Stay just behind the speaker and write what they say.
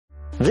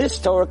This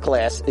Torah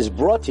class is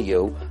brought to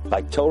you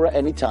by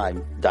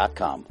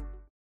TorahAnytime.com.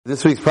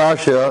 This week's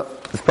Parasha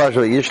is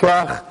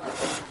Parashat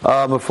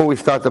Vayishlach. Before we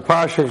start the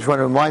Parasha, I just want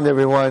to remind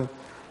everyone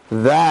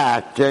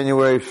that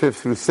January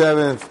 5th through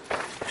 7th,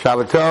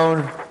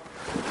 Shabbaton,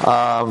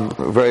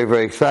 very,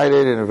 very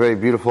excited in a very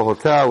beautiful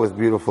hotel with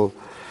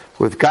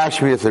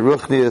Gashmias and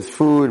Ruchnias,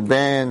 food,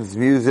 bands,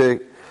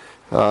 music.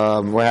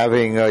 We're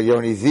having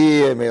Yoni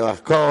Zia,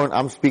 Melach Cohen.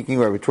 I'm speaking,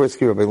 Rabbi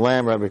Tversky, Rabbi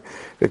Lamb, Rabbi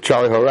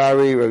Charlie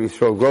Harari, Rabbi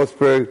Stroh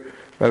Grossberg,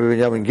 Rabbi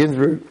Benjamin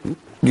Ginsberg,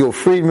 Gil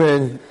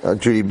Friedman,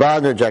 Judy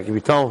Bodner, Jackie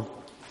Vuitton.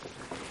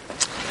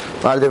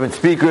 A lot of different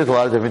speakers, a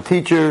lot of different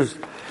teachers.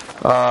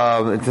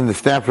 It's in the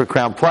Stanford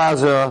Crown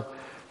Plaza.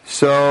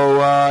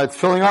 So it's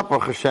filling up,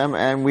 Baruch Hashem,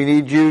 and we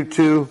need you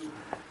to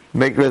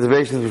make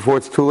reservations before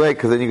it's too late,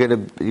 because then you're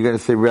gonna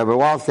say, Rabbi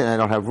Wallerstein, I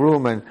don't have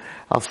room, and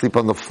I'll sleep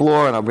on the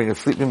floor, and I'll bring a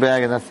sleeping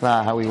bag, and that's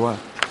not how we want.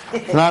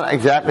 It's not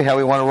exactly how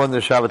we want to run the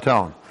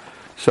Shabbaton.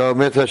 So,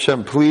 Mitzvah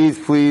Hashem,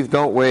 please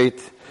don't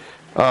wait.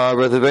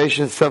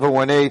 Reservations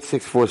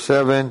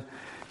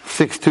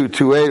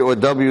 718-647-6228 or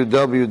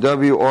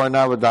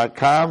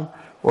www.oranava.com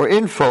or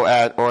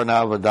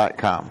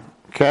info@oranava.com.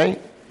 Okay?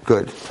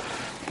 Good.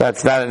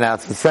 That's that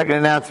announcement. The second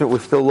announcement, we're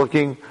still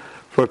looking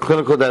for a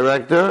clinical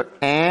director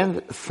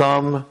and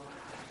some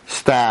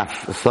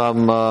staff,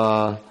 some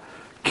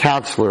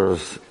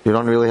counselors. You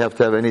don't really have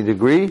to have any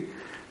degree,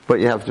 but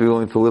you have to be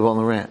willing to live on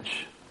the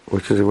ranch,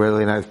 which is a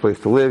really nice place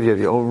to live. You have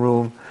your own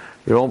room,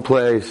 your own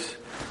place,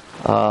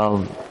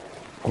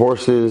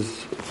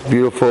 horses,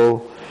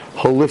 beautiful,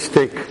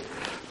 holistic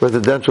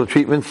residential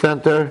treatment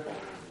center.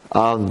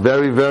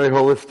 Very, very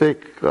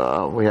holistic.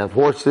 We have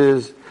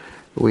horses,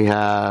 we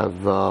have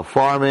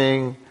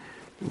farming,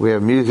 we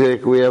have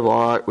music, we have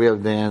art, we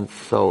have dance.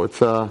 So it's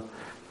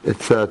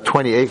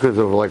 20 acres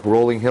of like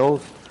rolling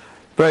hills.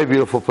 Very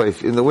beautiful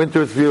place. In the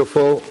winter it's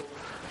beautiful.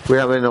 We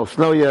haven't no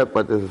snow yet,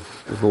 but there's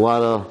a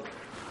lot of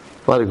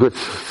good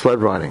sled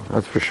riding,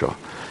 that's for sure.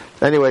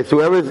 Anyway, so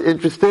whoever is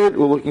interested,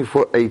 we're looking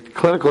for a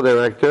clinical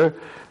director.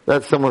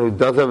 That's someone who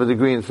does have a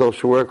degree in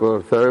social work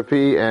or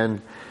therapy and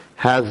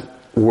has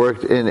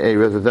worked in a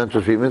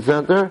residential treatment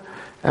center.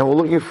 And we're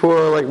looking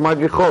for like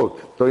madrichot.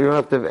 So you don't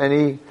have to have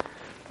any,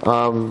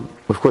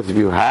 of course if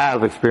you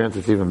have experience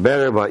it's even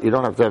better, but you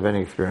don't have to have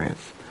any experience.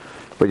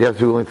 But you have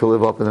to be willing to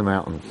live up in the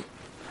mountains.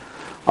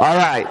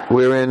 Alright,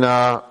 we're in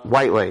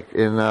White Lake,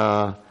 in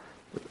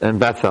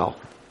Bethel.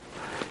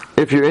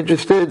 If you're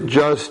interested,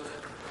 just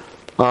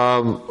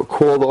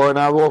call the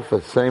Ornav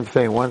office. Same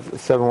thing,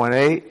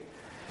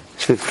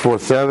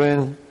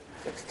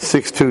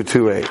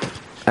 718-647-6228.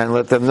 And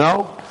let them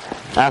know.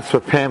 Ask for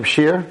Pam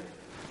Shear.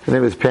 Her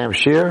name is Pam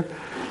Shear.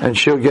 And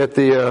she'll get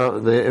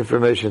the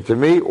information to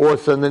me, or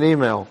send an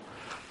email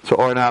to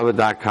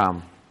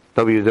ornava.com.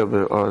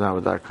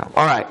 www.ornava.com.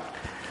 Alright.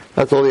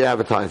 That's all the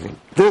advertising.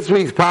 This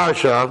week's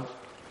parasha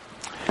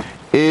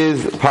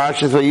is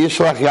Parashat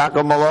Vayishlach.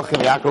 Yaakov Malach,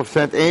 and Yaakov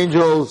sent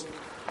angels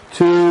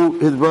to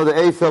his brother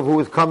Esav, who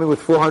was coming with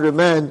 400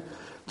 men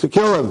to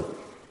kill him.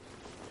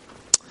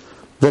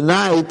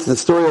 The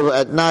story of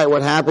at night,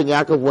 what happened,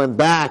 Yaakov went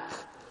back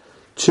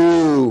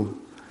to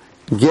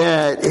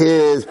get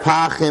his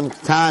Pachim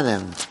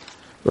Ktanim.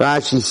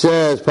 Rashi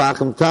says,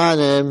 Pachim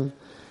Ktanim,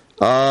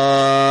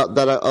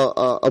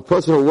 that a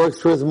person who works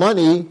for his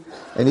money,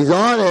 and he's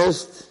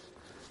honest,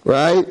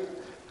 right?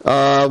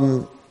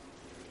 So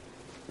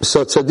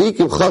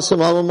tzaddikim chasim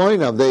al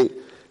moinav.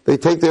 They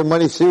take their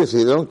money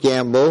seriously. They don't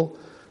gamble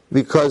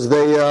because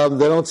they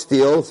don't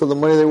steal. So the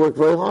money they work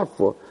very hard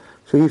for.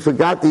 So he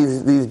forgot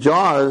these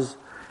jars,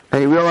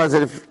 and he realized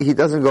that if he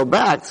doesn't go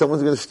back,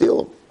 someone's going to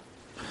steal them.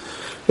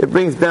 It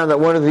brings down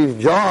that one of these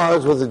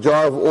jars was a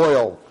jar of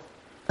oil,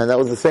 and that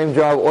was the same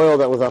jar of oil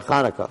that was on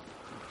Hanukkah.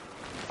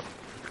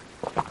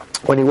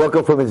 When he woke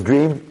up from his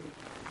dream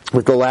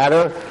with the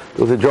ladder,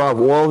 there was a jar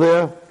of oil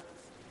there.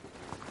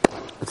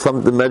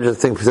 The measure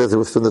thing says it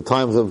was from the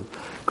times of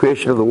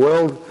creation of the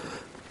world.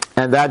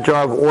 And that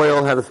jar of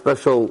oil had a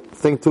special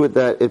thing to it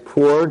that it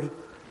poured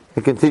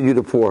and continued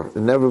to pour. It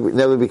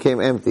never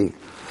became empty.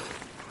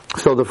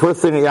 So the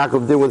first thing that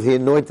Yaakov did was he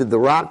anointed the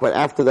rock, but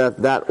after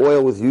that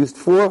oil was used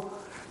for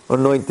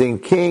anointing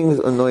kings,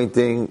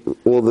 anointing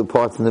all the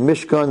parts in the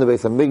Mishkan, the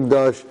Beis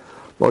HaMikdash,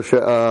 Moshe,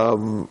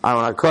 Aaron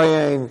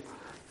HaKohen,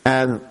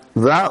 and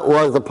that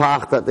was the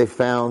pach that they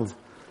found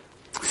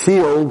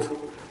sealed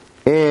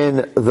in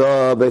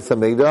the Beis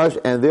HaMikdash,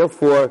 and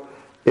therefore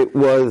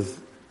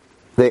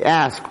they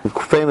asked the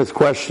famous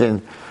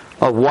question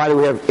of why do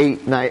we have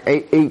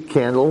eight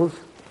candles?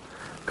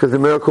 Because the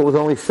miracle was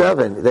only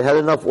 7. They had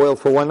enough oil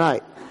for one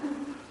night.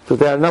 So if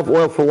they had enough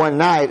oil for one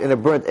night and it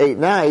burnt 8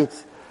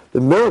 nights,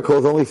 the miracle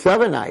is only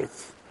 7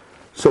 nights.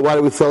 So why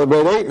do we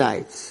celebrate 8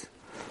 nights?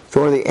 So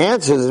one of the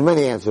answers, there's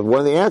many answers. One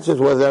of the answers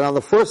was that on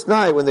the first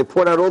night, when they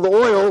poured out all the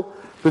oil,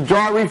 the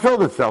jar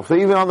refilled itself. So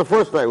even on the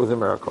first night it was a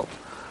miracle.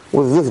 It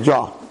was this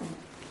jar.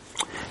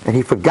 And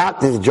he forgot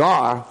this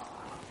jar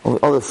on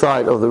the other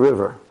side of the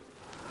river.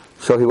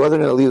 So he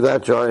wasn't going to leave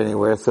that jar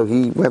anywhere, so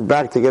he went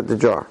back to get the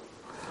jar.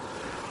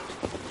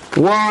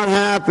 What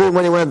happened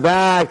when he went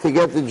back to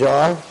get the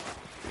jar?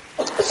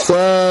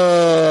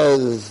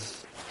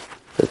 Says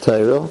the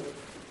Torah,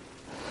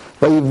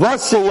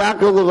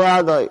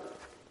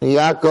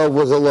 Yaakov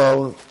was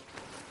alone.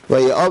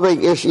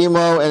 Ish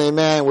Imo, and a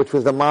man, which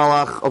was the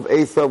Malach of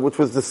Esav, which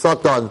was the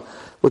Satan,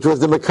 which was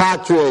the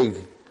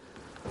Mekatrig,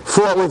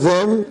 fought with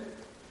him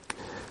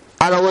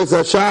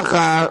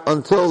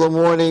until the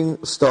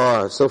morning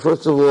star. So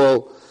first of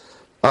all,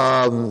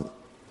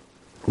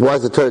 why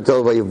is the Torah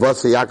told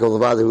Vayivasa Yaakov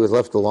Levada, who was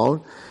left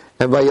alone?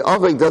 And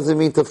Vayavik doesn't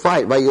mean to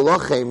fight.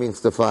 Vayilochem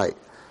means to fight.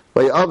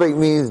 Vayavik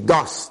means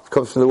dust.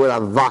 Comes from the word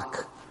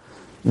avak,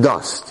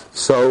 dust.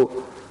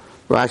 So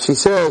Rashi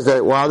says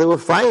that while they were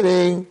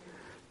fighting,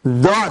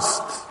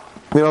 dust,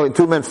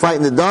 two men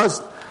fighting the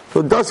dust,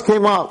 so dust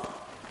came up.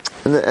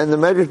 And the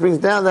Medrash brings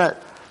down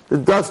that the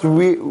dust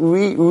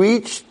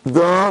reached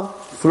the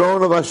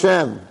throne of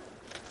Hashem,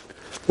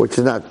 which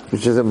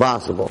is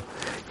impossible.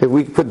 If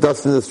we put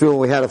dust in this room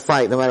and we had a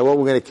fight, no matter what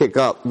we're going to kick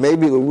up,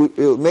 maybe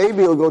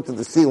it'll go to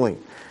the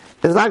ceiling.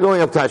 It's not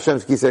going up to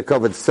Hashem's Kisei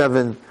covered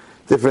 7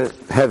 different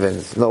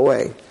heavens. No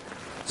way.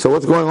 So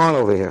what's going on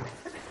over here?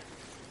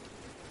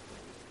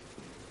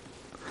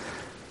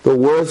 The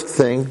worst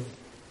thing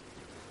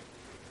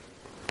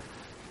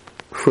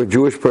for a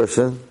Jewish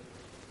person,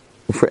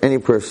 for any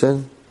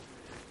person,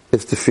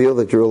 is to feel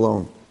that you're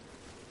alone.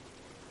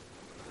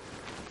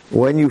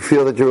 When you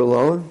feel that you're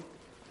alone,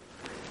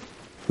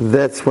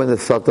 that's when the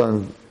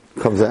Satan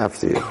comes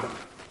after you.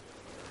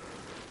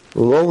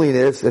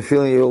 Loneliness and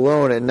feeling you're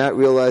alone and not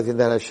realizing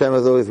that Hashem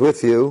is always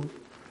with you,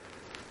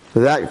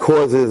 that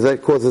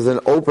causes an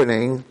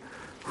opening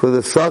for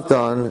the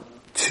Satan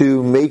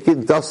to make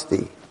it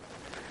dusty.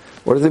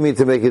 What does it mean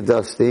to make it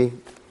dusty?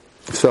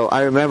 So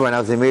I remember when I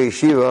was in Mir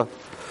Yeshiva,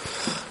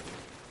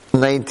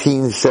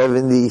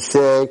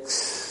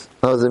 1976,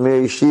 I was in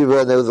Mir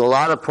Yeshiva, and there was a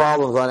lot of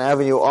problems on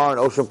Avenue R and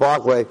Ocean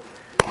Parkway.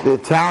 The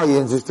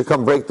Italians used to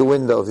come break the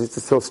windows. They used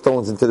to throw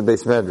stones into the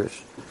Beis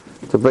Medrash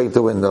to break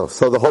the windows.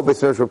 So the whole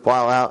Beis Medrash would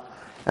pile out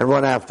and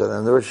run after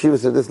them. The Yeshiva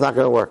said, this is not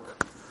going to work.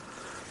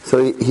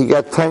 So he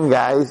got 10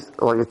 guys,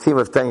 like a team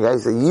of 10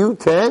 guys. He said, you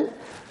 10?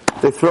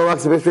 They throw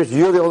rocks at Beis Medrash.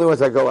 You're the only ones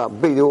that go out.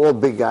 Big, they were all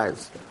big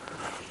guys.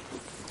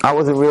 I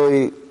wasn't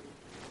really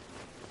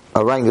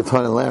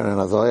orangutan and learning.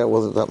 I thought, it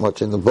wasn't that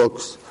much in the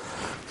books.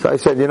 So I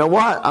said, you know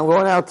what? I'm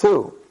going out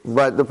too.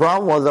 But the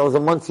problem was I was a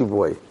Muncie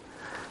boy.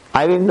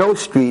 I didn't know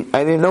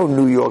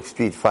New York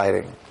street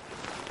fighting.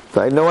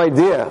 So I had no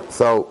idea.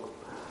 So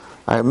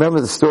I remember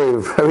the story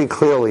very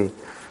clearly.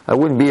 I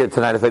wouldn't be here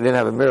tonight if I didn't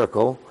have a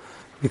miracle,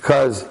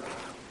 because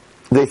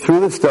they threw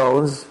the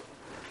stones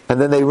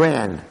and then they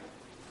ran.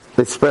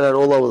 They spread out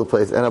all over the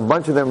place, and a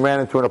bunch of them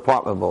ran into an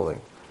apartment building.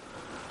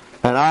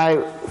 And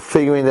I,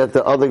 figuring that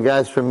the other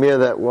guys from here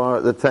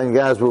the 10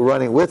 guys were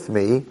running with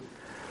me,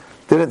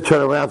 didn't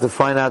turn around to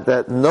find out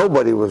that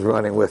nobody was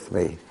running with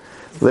me.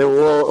 They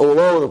were all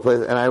over the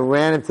place, and I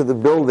ran into the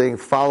building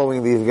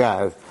following these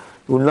guys.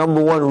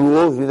 Number 1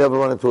 rule is you never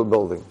run into a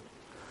building.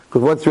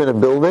 Because once you're in a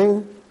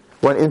building,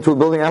 went into a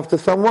building after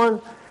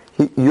someone,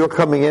 you're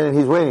coming in and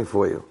he's waiting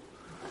for you.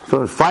 So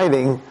in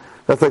fighting,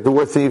 that's like the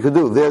worst thing you could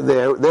do. They're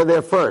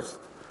there first.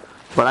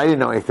 But I didn't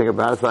know anything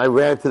about it, so I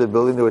ran into the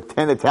building. There were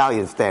 10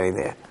 Italians standing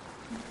there.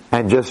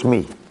 And just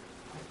me.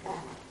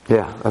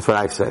 Yeah, that's what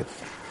I said.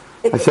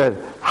 I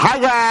said, hi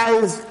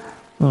guys!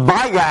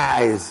 Bye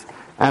guys!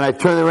 And I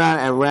turned around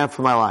and ran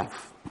for my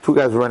life. 2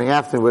 guys were running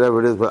after me, whatever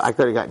it is, but I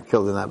could have gotten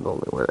killed in that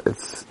building.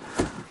 It's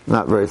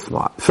not very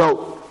smart.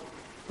 So,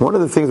 one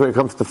of the things when it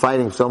comes to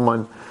fighting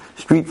someone,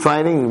 street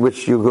fighting,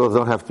 which you girls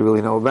don't have to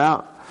really know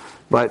about,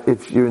 but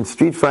if you're in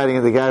street fighting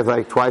and the guy's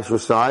like twice your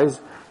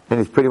size, and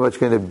he's pretty much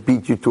going to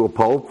beat you to a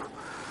pulp,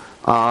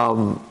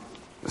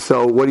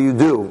 so what do you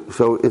do?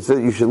 So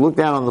you should look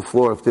down on the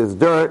floor. If there's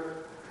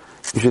dirt,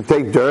 you should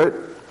take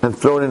dirt and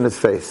throw it in his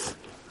face.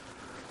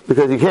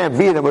 Because you can't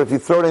beat him, but if you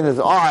throw it in his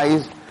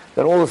eyes,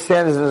 then all the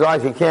sand is in his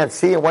eyes, he can't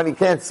see, and when he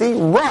can't see,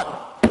 run!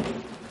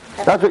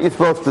 That's what you're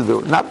supposed to do.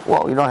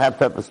 You don't have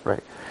pepper spray.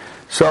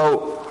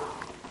 So,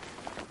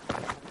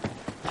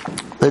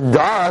 the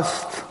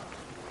dust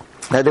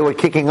that they were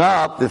kicking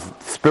up, this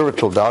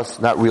spiritual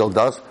dust, not real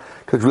dust,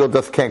 because real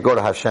dust can't go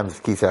to Hashem's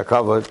Kisei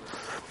HaKavod,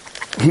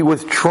 he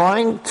was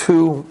trying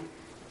to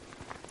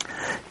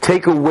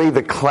take away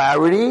the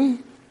clarity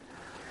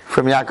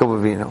from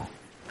Yaakov Avinu.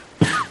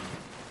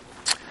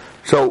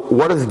 So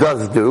what does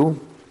dust do?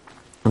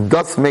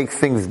 Dust makes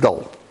things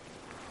dull.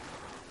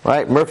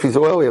 Right? Murphy's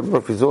oil, you have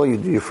Murphy's oil, you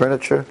do your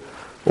furniture,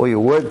 or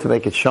your wood to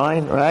make it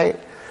shine, right?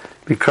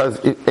 Because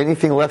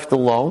anything left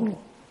alone,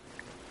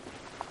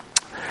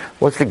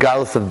 what's the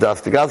godless of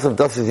dust? The godless of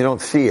dust is you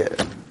don't see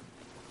it.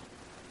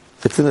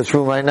 It's in this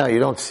room right now, you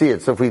don't see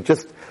it. So if we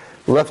just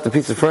left a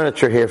piece of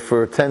furniture here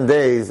for 10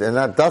 days and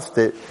not dust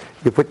it,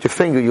 you put your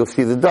finger, you'll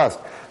see the dust.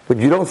 But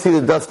you don't see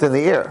the dust in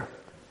the air.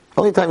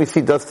 The only time you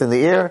see dust in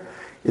the air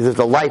is if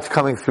the light's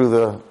coming through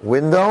the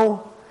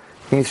window,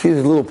 and you see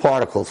these little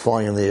particles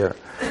flying in the air.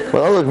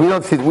 But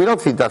otherwise, we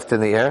don't see dust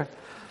in the air.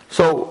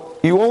 So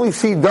you only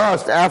see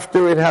dust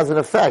after it has an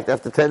effect.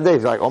 After 10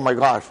 days, you're like, oh my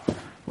gosh,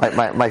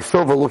 my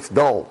silver looks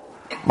dull.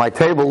 My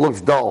table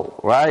looks dull,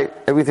 right?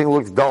 Everything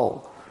looks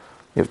dull.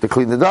 You have to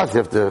clean the dust. You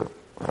have to,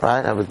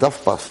 right, have a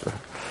dust buster.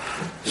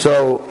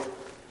 So,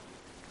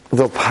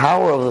 the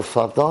power of the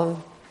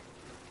Satan,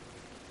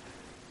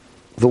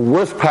 the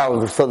worst power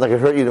of the Satan that can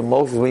hurt you the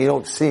most is when you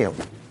don't see him.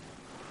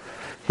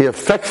 He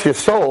affects your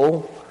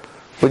soul,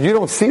 but you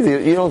don't see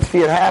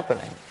it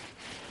happening.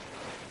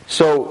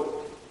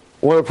 So,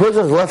 when a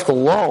person is left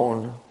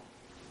alone,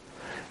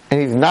 and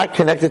he's not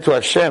connected to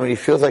Hashem, and he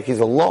feels like he's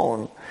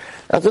alone,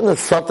 that's when the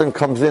Satan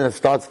comes in and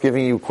starts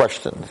giving you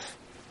questions.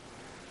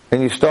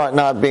 And you start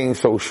not being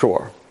so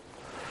sure.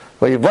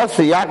 But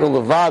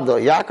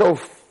Yaakov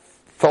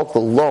felt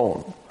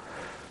alone.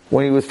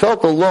 When he was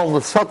felt alone,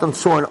 the Satan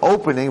saw an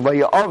opening by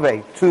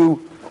Yahweh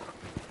to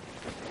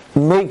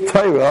make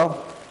Torah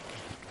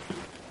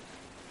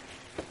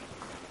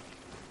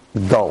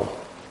dull.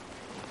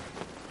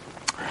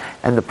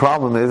 And the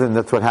problem is, and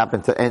that's what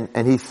happened to,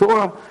 and he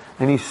saw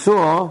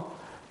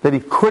that he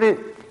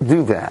couldn't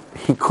do that.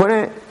 He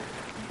couldn't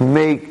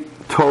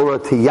make Torah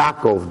to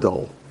Yaakov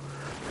dull.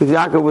 Because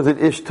Yaakov was an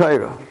Ish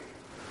Torah.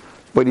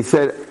 But he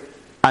said,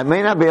 I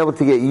may not be able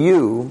to get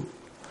you,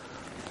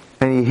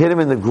 and he hit him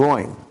in the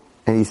groin.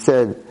 And he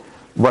said,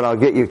 but I'll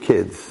get your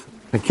kids.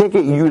 I can't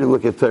get you to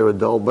look at Torah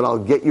dull, but I'll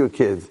get your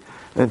kids.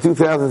 And in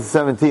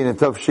 2017, in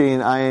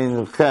Tafshin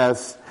Ayin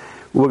Ches,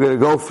 we're going to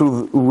go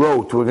through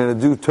rote. We're going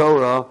to do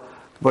Torah,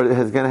 but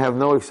it's going to have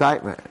no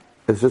excitement.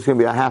 It's just going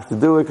to be, I have to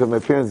do it because my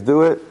parents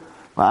do it.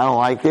 I don't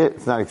like it.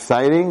 It's not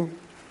exciting.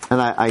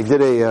 And I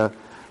did a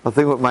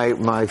thing with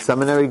my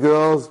seminary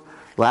girls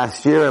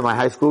last year and my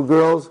high school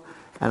girls.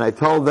 And I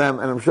told them,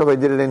 and I'm sure if I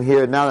did it in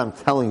here, now that I'm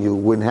telling you,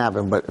 it wouldn't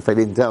happen, but if I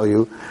didn't tell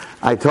you,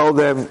 I told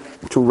them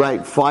to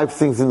write 5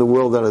 things in the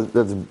world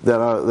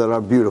that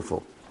are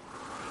beautiful.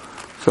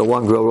 So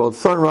one girl wrote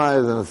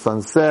sunrise and a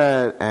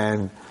sunset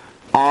and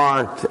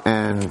art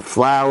and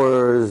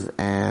flowers,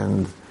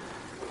 and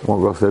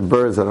one girl said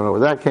birds. I don't know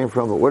where that came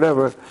from, but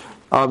whatever.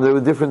 There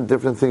were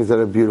different things that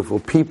are beautiful.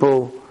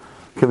 People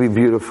can be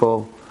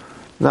beautiful.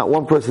 Not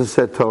one person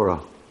said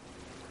Torah.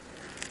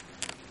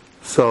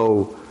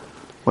 So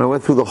when I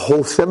went through the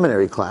whole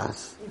seminary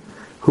class,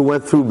 who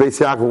went through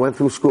Vayishlach, who went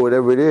through school,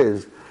 whatever it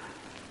is,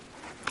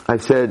 I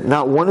said,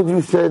 not one of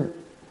you said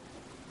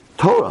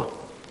Torah.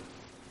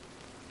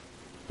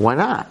 Why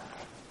not?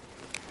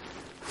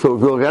 So a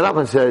girl got up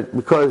and said,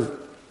 because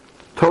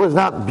Torah is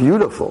not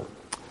beautiful.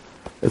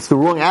 It's the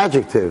wrong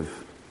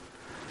adjective.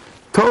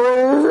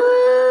 Torah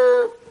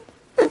is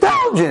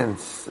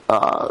intelligence,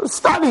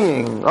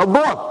 studying, a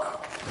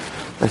book.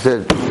 I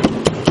said,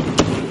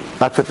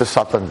 that's what the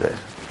Satan did.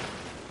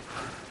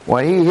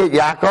 When he hit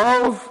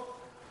Yaakov,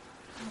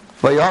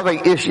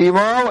 Vayavek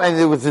Ishimo, and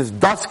there was this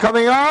dust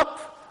coming up,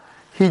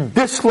 he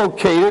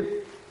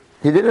dislocated,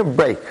 he didn't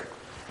break.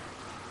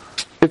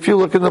 If you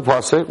look in the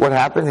pasuk, what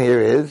happened here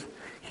is,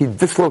 he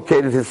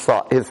dislocated his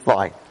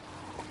thigh.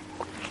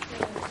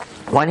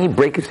 Why didn't he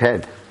break his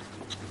head?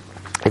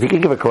 If you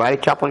could give a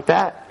karate chop like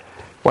that,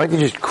 why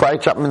didn't you just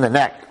karate chop him in the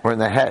neck or in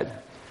the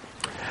head?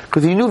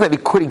 Because he knew that he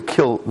couldn't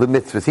kill the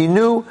mitzvahs. He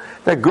knew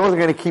that girls are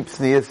going to keep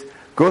sneers,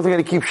 girls are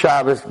going to keep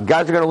Shabbos,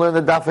 guys are going to learn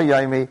the Daf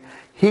Yomi.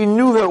 He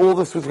knew that all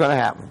this was going to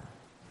happen.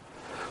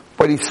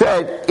 But he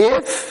said,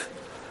 if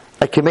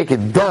I can make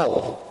it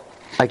dull,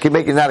 I can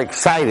make it not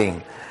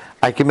exciting,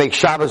 I can make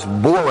Shabbos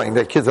boring,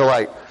 that kids are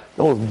like,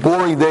 the most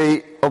boring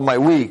day of my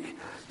week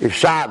is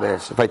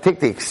Shabbos. If I take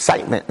the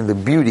excitement and the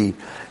beauty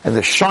and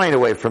the shine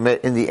away from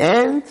it, in the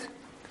end,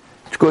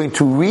 it's going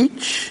to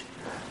reach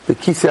the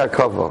Kisei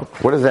HaKavod.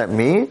 What does that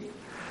mean?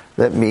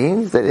 That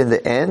means that in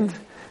the end,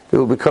 they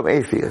will become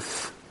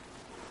atheists.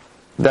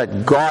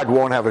 That God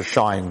won't have a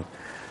shine.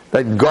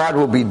 That God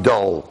will be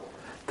dull.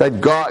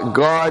 That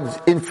God's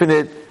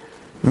infinite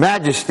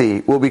majesty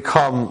will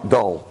become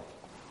dull.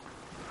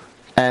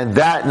 And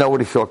that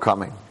nobody saw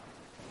coming.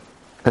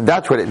 And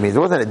that's what it means. It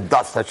wasn't a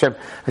dust. Hashem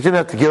didn't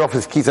have to get off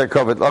his Kisei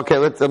HaKavod. Okay,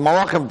 let the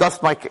Malachim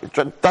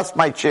dust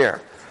my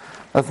chair.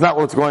 That's not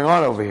what's going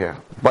on over here.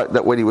 But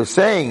that what he was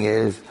saying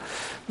is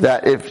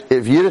that if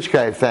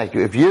Yiddishkeit, thank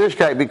you, if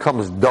Yiddishkeit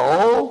becomes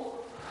dull,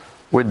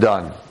 we're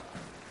done.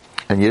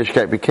 And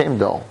Yiddishkeit became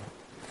dull.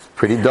 It's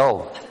pretty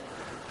dull.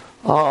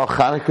 Oh,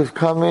 Hanukkah's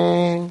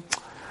coming.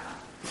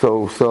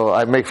 So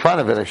I make fun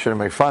of it. I shouldn't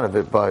make fun of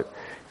it, but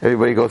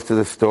everybody goes to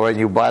the store and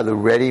you buy the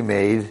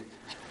ready-made,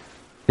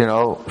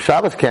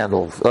 Shabbos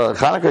candles,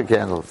 Hanukkah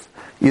candles.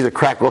 Either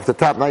crack off the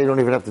top. Now you don't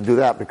even have to do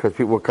that because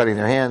people are cutting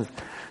their hands.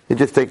 You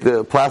just take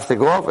the plastic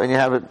off and you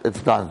have it,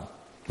 it's done.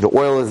 The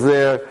oil is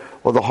there,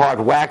 or the hard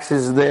wax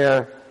is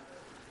there.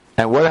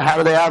 And how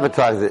do they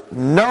advertise it?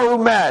 No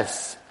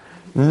mess,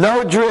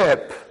 no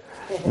drip,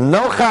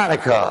 no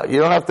Hanukkah. You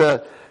don't have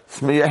to,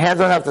 your hands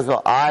don't have to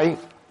smell.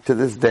 To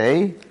this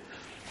day,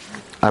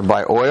 I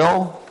buy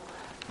oil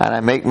and I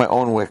make my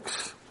own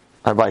wicks.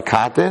 I buy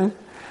cotton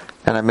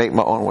and I make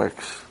my own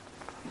wicks.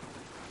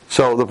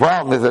 So the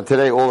problem is that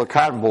today all the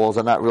cotton balls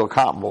are not real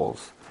cotton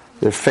balls.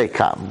 They're fake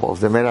cotton balls.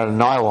 They're made out of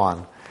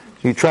nylon.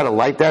 You try to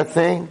light that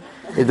thing,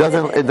 it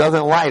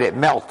doesn't light, it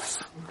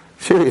melts.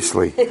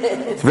 Seriously.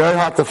 It's very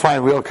hard to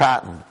find real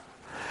cotton.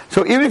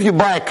 So even if you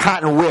buy a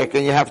cotton wick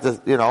and you have to,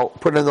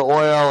 put it in the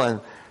oil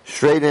and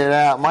straighten it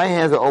out, my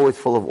hands are always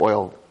full of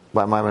oil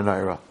by my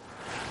menorah.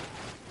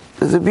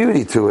 There's a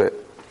beauty to it.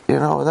 You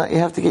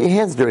have to get your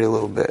hands dirty a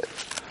little bit.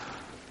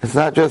 It's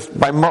not just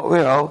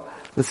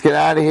let's get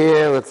out of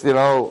here, let's,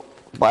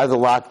 buy the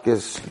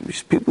latkes.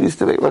 People used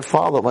to make my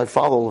father,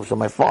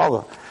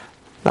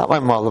 not my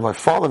mother, my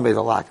father made a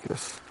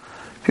latkes.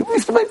 People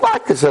used to make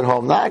latkes at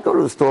home. Now I go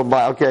to the store and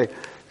buy, okay,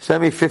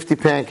 send me 50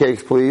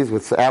 pancakes, please,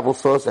 with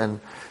applesauce and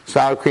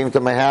sour cream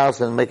to my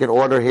house, and make an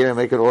order here and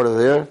make an order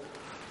there.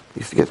 They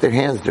used to get their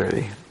hands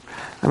dirty.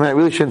 I mean, I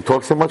really shouldn't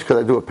talk so much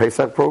because I do a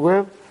Pesach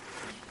program,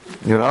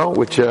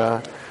 which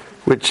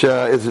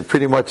is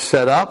pretty much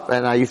set up,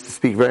 and I used to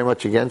speak very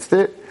much against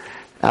it.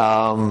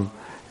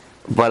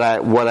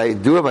 But what I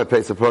do in my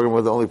Pesach program,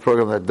 or the only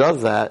program that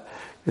does that,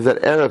 is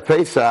that Erev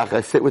Pesach,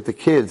 I sit with the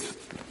kids,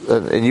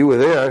 and you were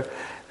there,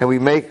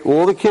 and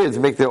all the kids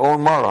make their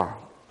own maror.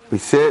 We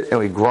sit and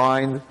we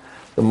grind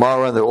the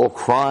maror, and they're all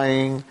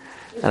crying,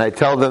 and I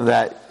tell them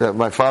that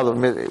my father, our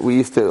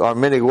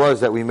minig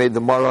was that we made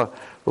the maror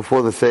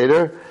before the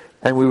Seder,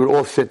 and we would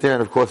all sit there,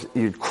 and of course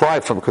you'd cry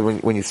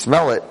because when you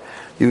smell it,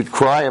 you'd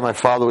cry, and my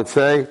father would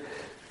say,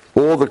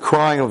 all the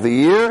crying of the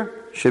year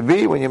should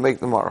be when you make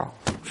the maror.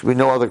 Should be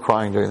no other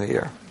crying during the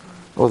year.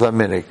 That was our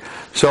minig.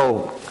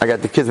 So, I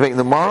got the kids making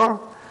the maror,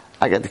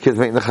 I got the kids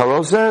making the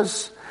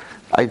charoses.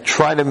 I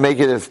try to make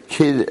it as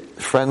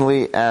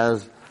kid-friendly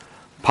as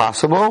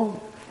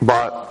possible,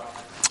 but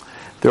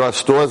there are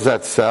stores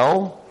that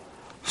sell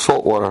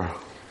salt water.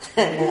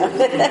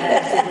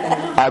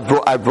 I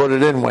brought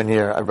it in one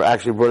year. I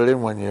actually brought it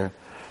in one year.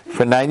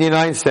 For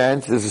 99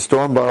 cents, there's a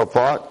store in Borough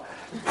Park,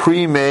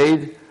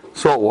 pre-made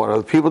salt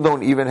water. People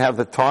don't even have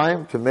the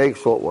time to make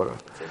salt water.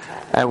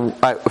 And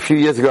a few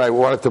years ago, I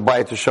wanted to buy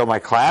it to show my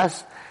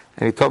class,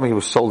 and he told me he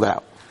was sold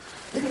out.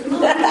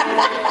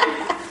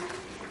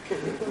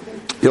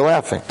 You're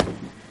laughing.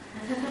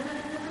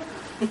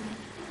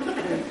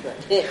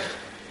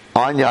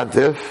 On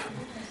Yantif,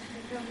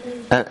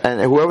 and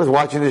whoever's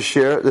watching this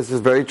share, this is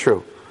very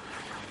true.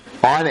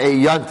 On a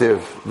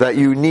Yantif that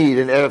you need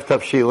an Erev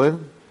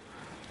Tafshilin,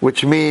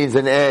 which means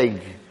an egg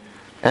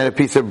and a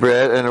piece of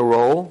bread and a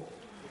roll.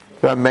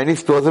 There are many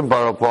stores in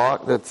Borough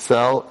Park that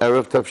sell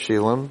Erev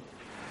Tafshilim,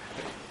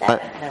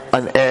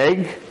 an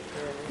egg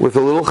with a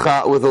little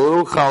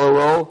challah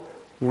roll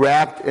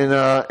wrapped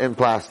in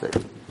plastic.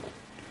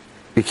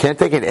 You can't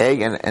take an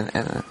egg and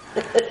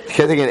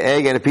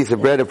a piece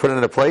of bread and put it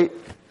in a plate.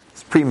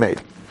 It's pre-made,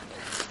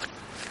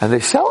 and they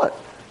sell it.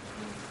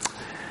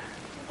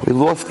 We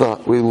lost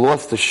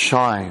the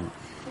shine.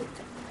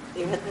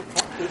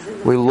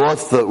 We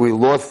lost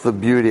the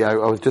beauty. I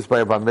was just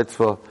by a bar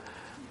mitzvah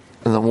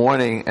in the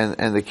morning,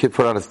 and the kid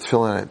put on his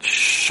tefillin, and it's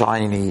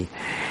shiny,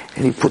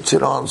 and he puts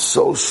it on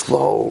so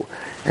slow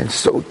and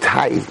so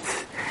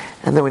tight,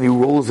 and then when he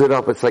rolls it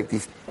up, it's like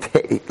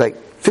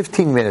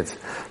 15 minutes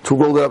to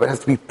roll it up. It has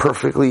to be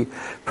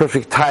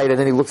perfect tight, and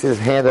then he looks at his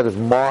hand at his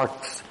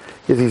marks.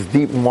 He has these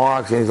deep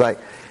marks, and he's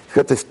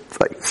got this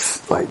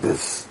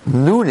this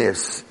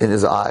newness in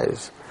his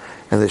eyes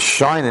and this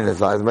shine in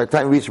his eyes. By the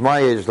time he reached my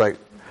age, it's like,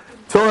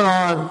 fill it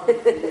on,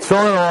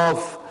 fill it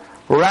off,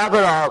 wrap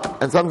it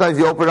up, and sometimes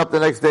you open it up the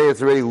next day,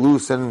 it's already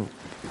loose and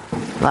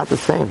not the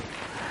same.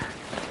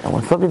 And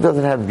when something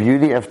doesn't have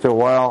beauty, after a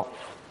while,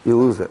 you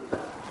lose it.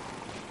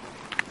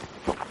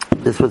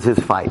 This was his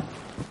fight.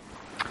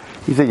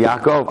 He said,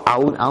 Yaakov,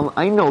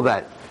 I know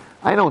that.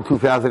 I know in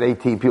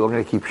 2018 people are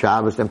going to keep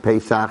Shabbos and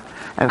Pesach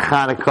and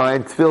Chanukah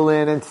and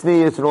Tefillin and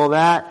Tznius and all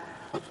that,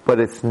 but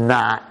it's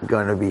not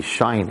going to be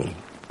shiny.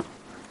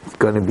 It's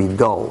going to be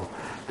dull.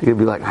 They're going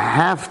to be like, I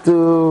have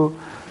to.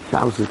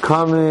 Shabbos is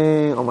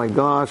coming. Oh my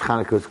gosh,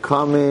 Chanukah is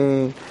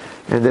coming.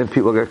 And then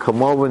people are going to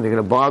come over and they're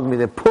going to bother me.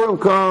 Then Purim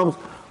comes. Oh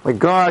my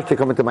gosh, they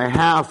come into my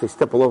house. They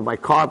step all over my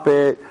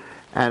carpet.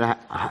 And I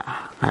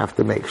have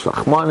to make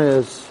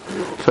shlachmanis.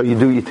 So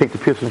you take the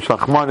piece of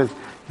shlachmanis,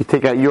 you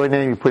take out your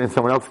name, you put in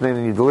someone else's name,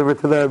 and you deliver it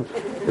to them.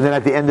 And then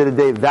at the end of the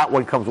day, that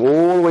one comes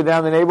all the way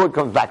down the neighborhood,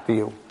 comes back to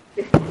you.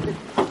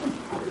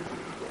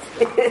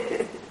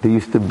 They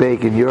used to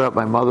bake in Europe.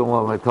 My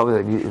mother-in-law told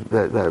me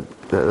that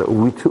a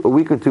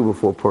week or two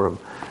before Purim,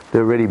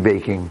 they're already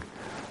baking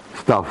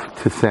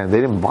stuff to send. They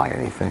didn't buy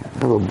anything.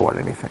 They never bought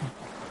anything.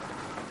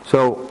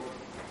 So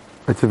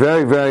it's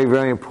very, very,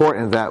 very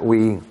important that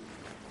we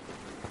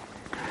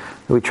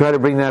try to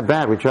bring that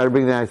back. We try to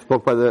bring that.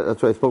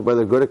 That's why I spoke by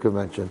the Gouda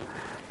Convention.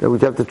 That we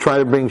have to try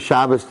to bring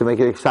Shabbos to make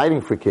it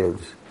exciting for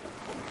kids.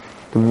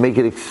 To make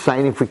it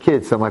exciting for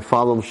kids. So my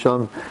father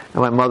Shon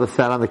and my mother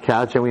sat on the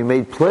couch and we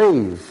made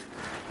plays.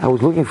 I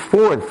was looking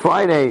forward.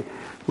 Friday,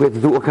 we had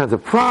to do all kinds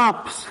of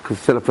props,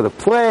 set up for the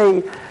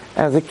play.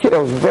 As a kid, I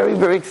was very,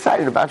 very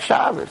excited about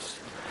Shabbos.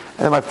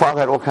 And then my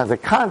father had all kinds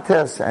of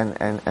contests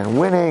and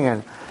winning.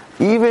 And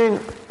even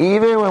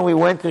when we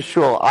went to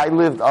shul, I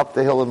lived up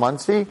the hill in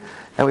Muncie,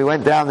 and we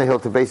went down the hill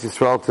to Beis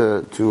Yisrael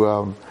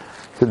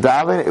to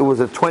daven. It was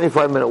a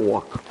 25-minute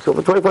walk. So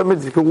for 25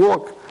 minutes you could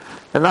walk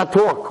and not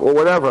talk or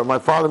whatever. My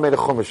father made a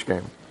chumash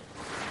game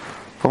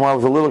from when I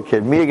was a little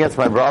kid. Me against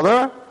my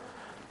brother,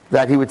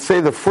 that he would say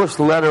the first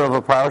letter of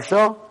a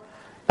parasha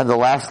and the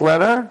last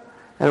letter,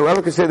 and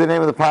whoever could say the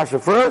name of the parasha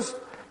first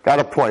got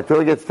a point.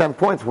 Whoever gets 10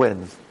 points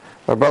wins.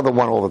 My brother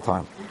won all the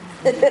time.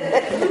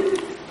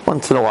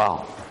 Once in a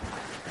while.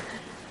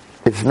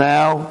 It's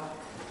now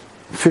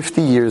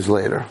 50 years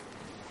later.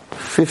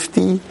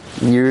 50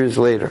 years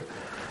later.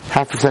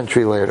 Half a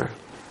century later.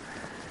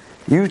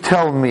 You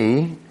tell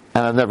me,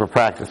 and I've never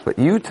practiced, but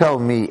you tell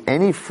me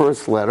any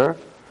first letter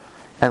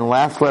and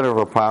last letter of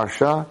a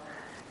parasha,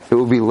 it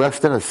will be less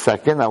than a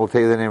second. I will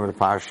tell you the name of the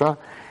parasha.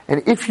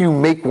 And if you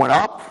make one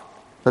up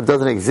that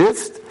doesn't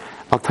exist,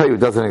 I'll tell you it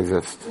doesn't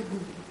exist.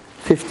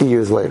 50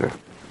 years later.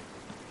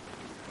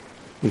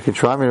 You can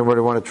try me.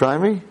 Anybody want to try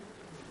me?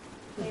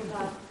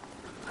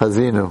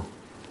 Hazinu.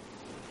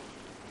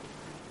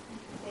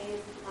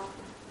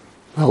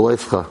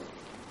 Vayishlach.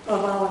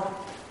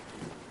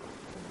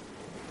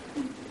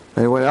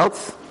 Anyone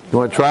else? You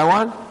want to try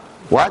one?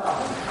 What?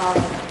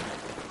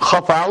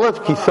 Chaf Aleph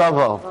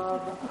Kisavo.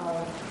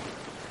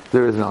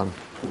 There is none.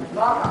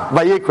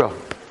 Vayikra.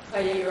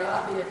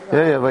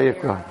 Yeah,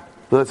 Vayikra.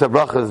 That's a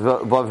bracha is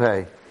above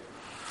hay.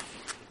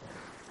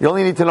 You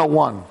only need to know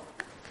one.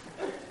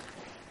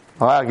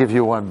 All right, I'll give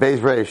you one. Beis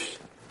Reish.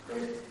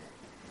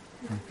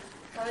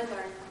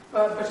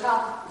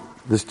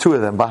 There's two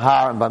of them,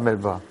 Bahar and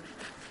Bamidbar.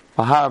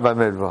 Bahar and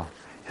Bamidbar.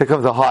 Here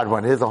comes a hard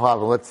one. Here's a hard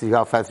one. Let's see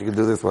how fast you can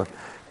do this one.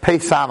 Pei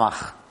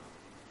Samach.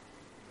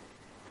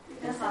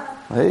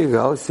 There you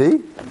go.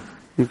 See?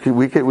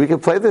 We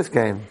could play this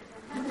game.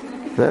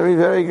 Very,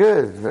 very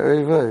good.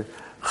 Very good.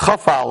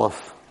 Chaf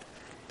Aleph.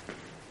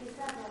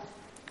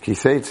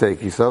 Kiseitse,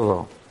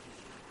 Kisavo.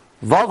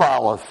 Vav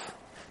Aleph.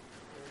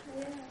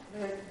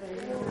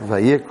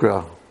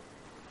 Vayikra.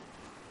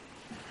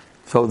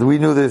 So we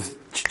knew this.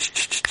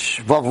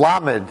 Vav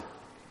Lamed.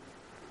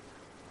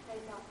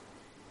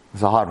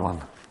 It's a hard one.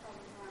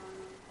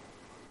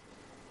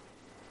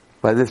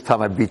 By this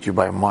time I beat you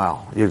by a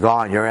mile. You're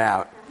gone, you're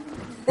out.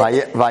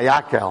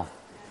 Vayakel.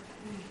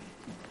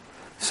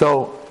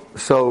 So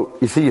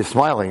you see you're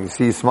smiling.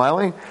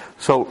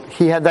 So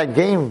he had that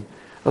game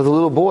as a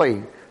little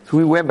boy. So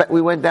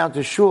we went down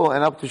to shul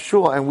and up to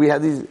shul, and we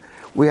had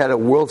a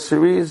World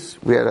Series,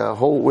 we had a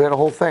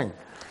whole thing.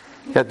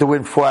 He had to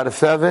win 4 out of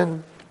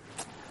 7.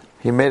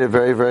 He made it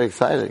very, very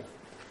exciting.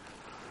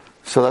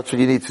 So that's what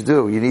you need to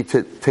do. You need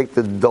to take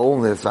the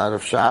dullness out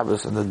of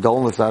Shabbos and the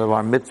dullness out of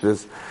our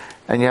mitzvahs,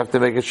 and you have to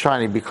make it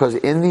shiny, because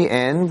in the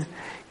end,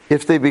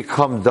 if they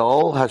become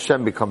dull,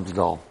 Hashem becomes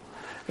dull.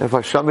 If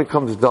Hashem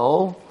becomes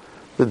dull,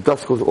 the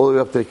dust goes all the way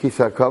up to the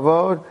Kisei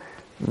HaKavod.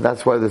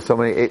 That's why there's so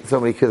many kids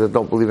that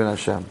don't believe in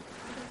Hashem.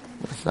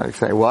 It's not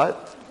exciting.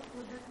 What?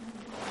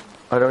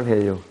 I don't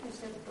hear you.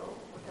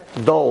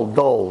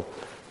 Dull.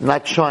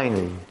 Not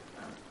shiny.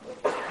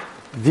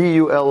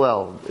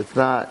 D-U-L-L.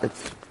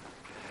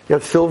 You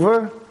have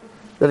silver,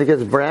 then it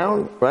gets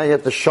brown, right? You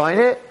have to shine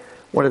it.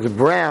 When it's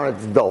brown,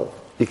 it's dull.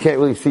 You can't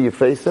really see your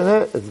face in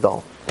it, it's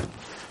dull.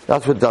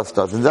 That's what dust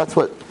does. And that's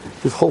what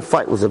this whole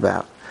fight was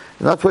about.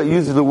 And that's what it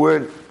uses the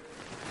word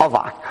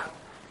avak,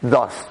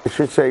 dust. It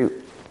should say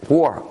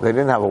war. They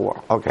didn't have a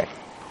war. Okay.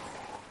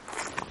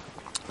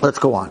 Let's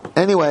go on.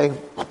 Anyway,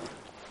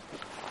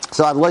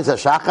 so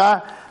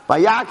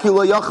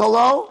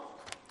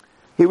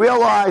he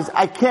realized,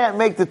 I can't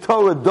make the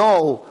Torah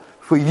dull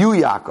for you,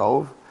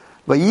 Yaakov.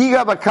 But he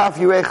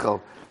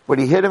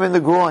hit him in the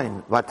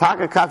groin.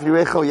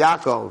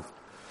 Yaakov.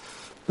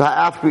 The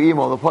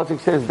pasuk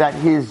says that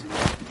his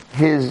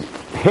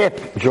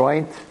hip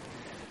joint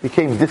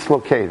became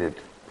dislocated.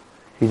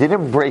 He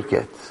didn't break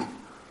it.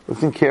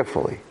 Listen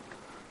carefully.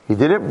 He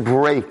didn't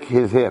break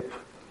his hip.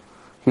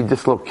 He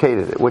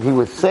dislocated it. What he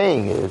was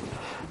saying is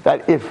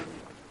that if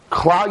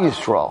Klal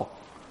Yisrael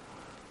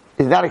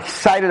is not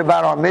excited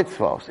about our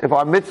mitzvos, if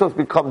our mitzvos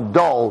become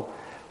dull,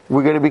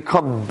 we're going to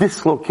become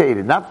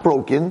dislocated. Not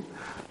broken,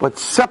 but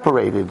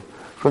separated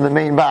from the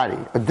main body.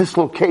 A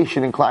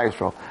dislocation in Klal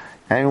Yisrael.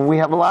 And we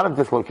have a lot of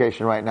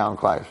dislocation right now in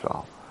Klal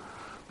Yisrael.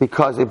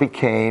 Because it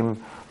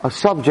became a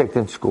subject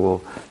in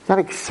school. It's not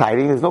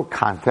exciting. There's no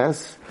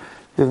contest.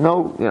 There's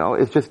no,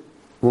 it's just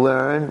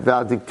learn,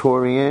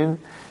 valedictorian,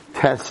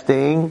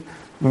 testing,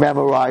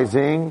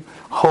 memorizing,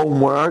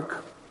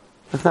 homework.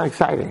 It's not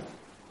exciting.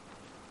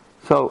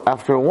 So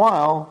after a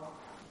while,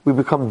 we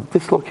become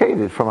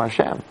dislocated from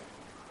Hashem.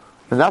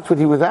 And that's what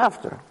he was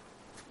after.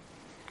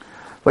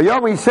 But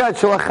Yom he said,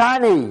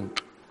 Shalachani,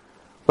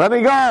 let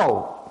me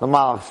go. The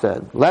Malach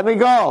said, let me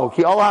go.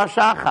 Ki olah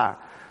hashachar.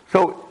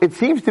 So it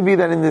seems to be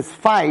that in this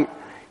fight,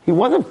 he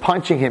wasn't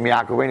punching him,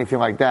 Yaakov, or anything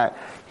like that.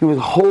 He was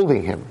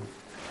holding him.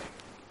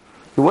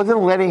 He wasn't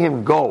letting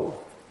him go.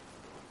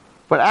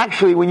 But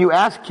actually, when you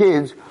ask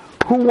kids,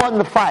 who won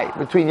the fight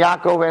between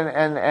Yaakov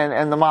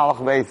and the Malach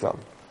of Esav?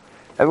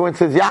 Everyone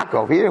says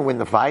Yaakov. He didn't win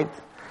the fight.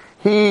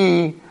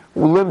 He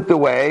limped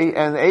away,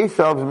 and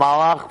Esav's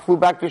Malach flew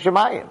back to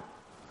Shemayim.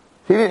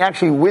 He didn't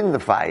actually win the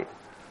fight.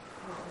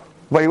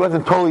 But he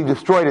wasn't totally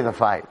destroyed in the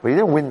fight. But he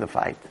didn't win the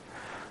fight.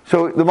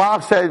 So the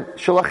Malach said,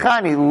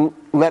 Shalachani,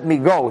 let me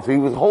go. So he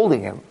was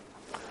holding him.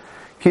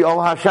 Ki ol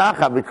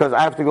hashacha, because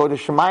I have to go to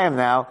Shemayim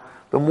now.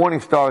 the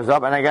morning star is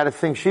up, and I got to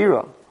sing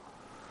Shira.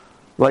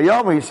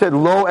 Vayomer, he said,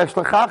 Lo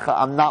eshlachacha,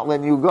 I'm not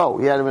letting you go.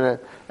 He had him in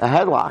a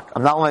headlock.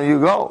 I'm not letting you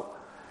go.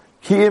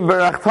 Ki im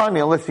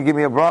berachtani, unless you give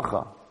me a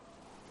bracha.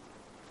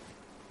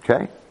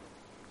 Okay?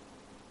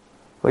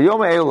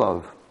 Vayomer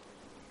Elov.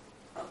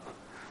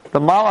 The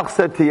Malach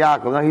said to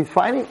Yaakov, now he's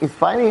fighting,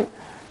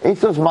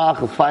 Esau's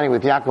Malach is fighting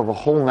with Yaakov a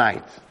whole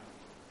night.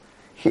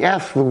 He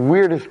asks the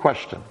weirdest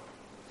question.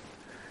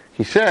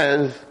 He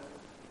says,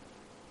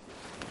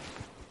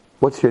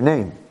 what's your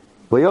name?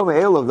 Vayomer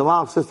Elov, the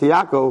Malach says to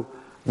Yaakov,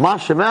 Ma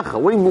shemecha,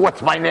 what do you mean,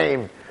 what's my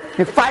name?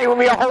 You're fighting with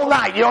me a whole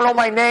night, you don't know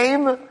my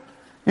name? You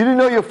didn't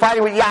know you're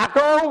fighting with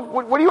Yaakov?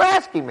 What are you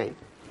asking me?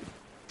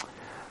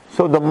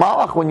 So the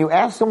Malach, when you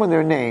ask someone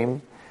their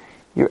name,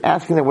 you're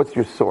asking them, what's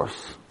your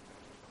source?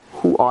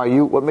 Who are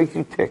you? What makes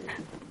you tick?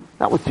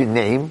 Not what's your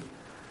name.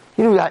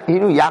 He knew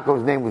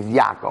Yaakov's name was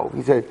Yaakov.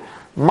 He said,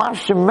 Ma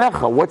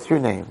shemecha, what's your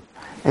name?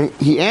 And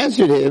he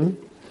answered him,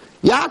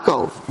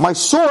 Yaakov. My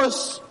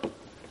source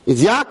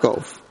is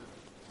Yaakov.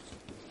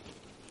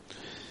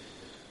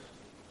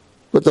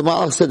 But the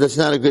Malach said that's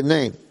not a good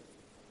name.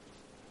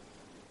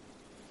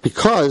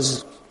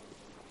 Because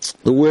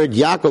the word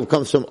Yaakov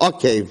comes from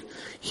Akev,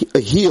 a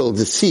heel,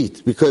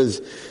 deceit.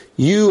 Because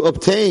you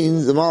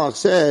obtained, the Malach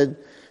said,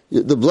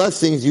 the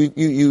blessings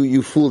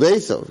you fooled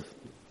Esau.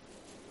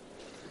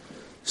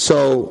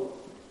 So,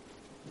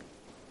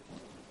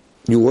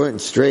 you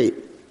weren't straight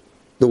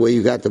the way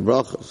you got the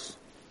brachos.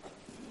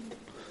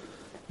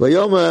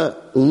 Vayomer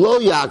lo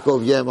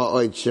Yaakov yema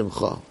oid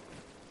shimcha.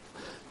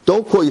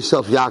 Don't call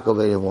yourself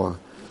Yaakov anymore.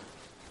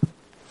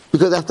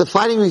 Because after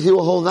fighting with you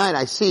a whole night,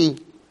 I see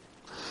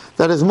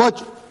that as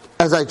much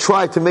as I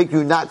tried to make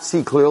you not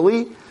see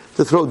clearly,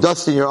 to throw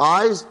dust in your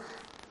eyes,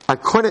 I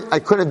couldn't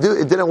do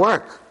it. It didn't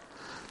work.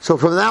 So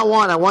from now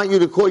on, I want you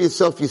to call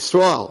yourself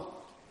Yisrael.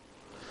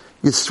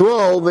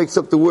 Yisrael makes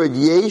up the word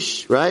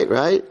yesh, right?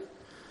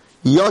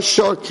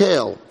 Yashar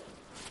Kel.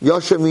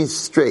 Yashar means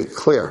straight,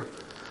 clear.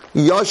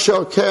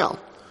 Yashar Kel.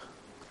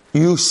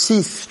 You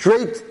see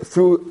straight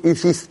through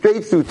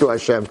to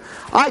Hashem.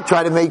 I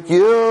try to make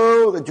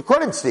you that you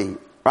couldn't see,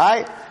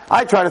 right?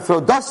 I try to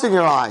throw dust in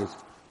your eyes,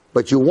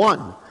 but you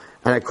won.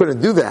 And I couldn't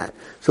do that.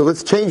 So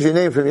let's change your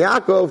name from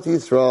Yaakov to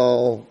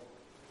Yisrael.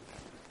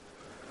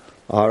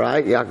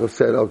 Alright, Yaakov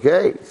said,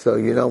 okay, so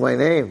you know my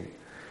name,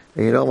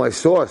 and you know my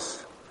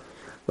source.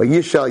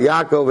 Vayishlach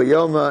Yaakov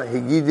vayoma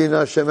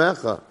higidina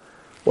shemecha.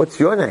 What's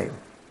your name?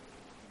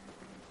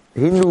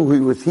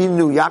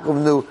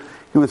 Yaakov knew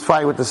he was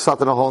fighting with the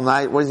Satan the whole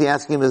night. What is he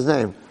asking him his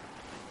name?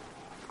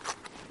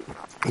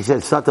 He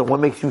said, Satan, what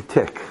makes you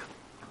tick?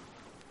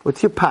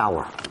 What's your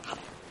power?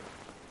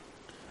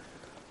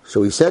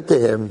 So he said to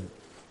him,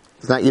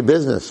 it's not your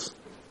business.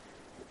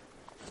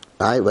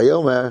 Right?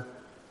 Vayomer,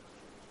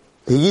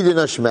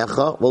 higidina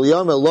shemecha. Well,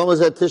 yomer lo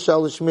mazeh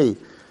tishal l'shmi.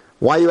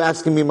 Why are you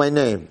asking me my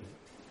name?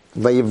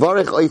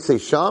 Vayivarech oisei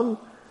sham,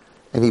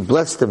 and he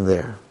blessed him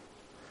there.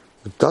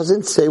 It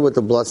doesn't say what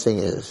the blessing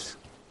is.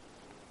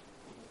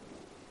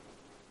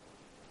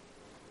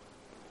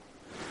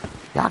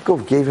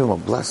 Yaakov gave him a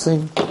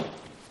blessing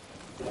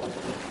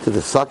to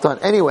the Satan.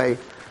 Anyway,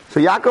 so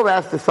Yaakov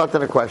asked the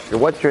Satan a question,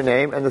 what's your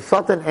name? And the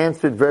Satan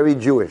answered very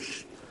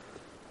Jewish.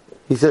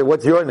 He said,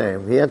 what's your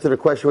name? He answered the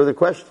question with a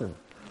question.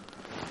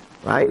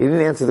 Right? He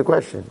didn't answer the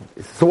question.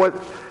 So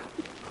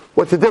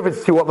what's the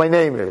difference to what my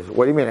name is?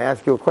 What do you mean? I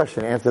ask you a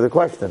question, answer the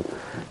question.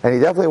 And he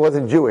definitely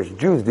wasn't Jewish.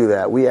 Jews do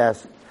that. We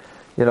ask,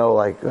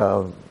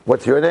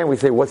 what's your name? We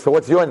say,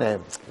 what's your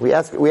name? We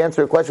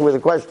answer a question with a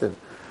question.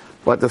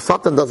 But the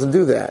Satan doesn't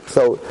do that.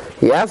 So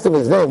he asked him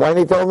his name. Why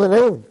didn't he tell him the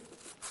name?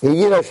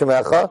 He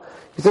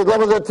said, why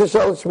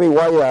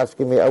are you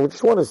asking me? I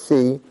just want to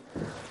see,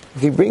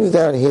 if he brings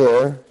down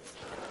here,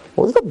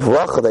 what was the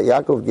bracha that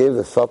Yaakov gave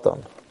the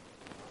Satan?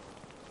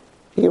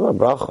 He gave him a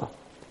bracha.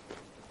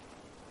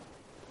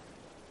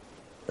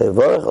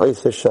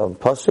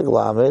 Pasuk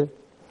Lamed.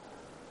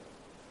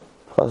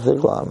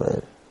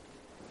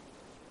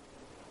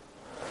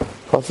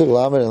 Pasuk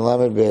Lamed and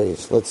Lamed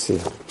Beis. Let's see.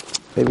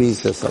 Maybe he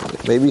says something.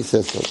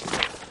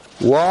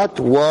 What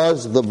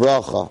was the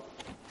bracha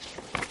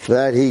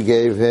that he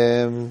gave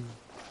him?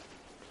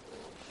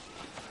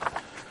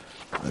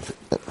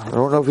 I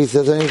don't know if he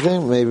says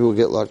anything. Maybe we'll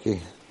get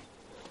lucky.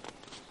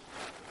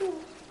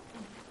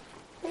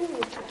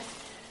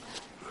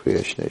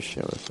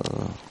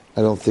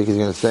 I don't think he's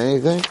going to say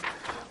anything.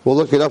 We'll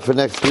look it up for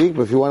next week,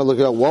 but if you want to look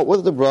it up, what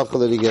was the bracha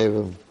that he gave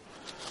him?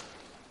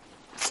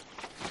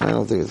 I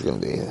don't think it's going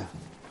to be here.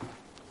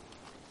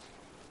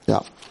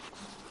 No.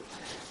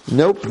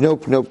 Nope. See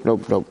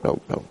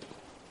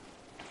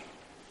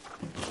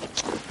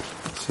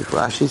if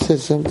Rashi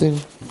says something.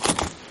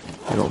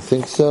 I don't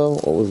think so.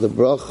 What was the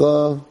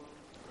bracha?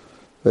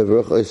 The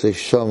bracha is a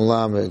Sham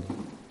Lamed.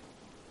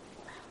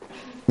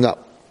 No,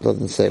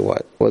 doesn't say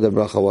what the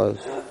bracha was.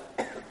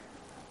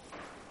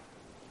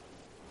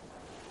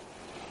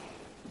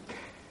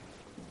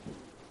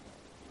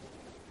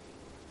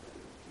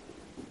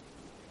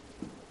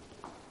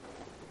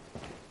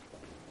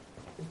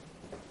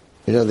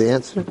 You know the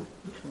answer?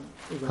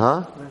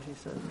 Huh?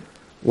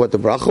 What the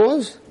bracha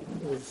was?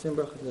 It was the same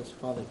bracha that his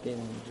father gave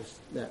him, just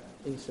that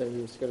Esau,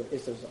 he was scared of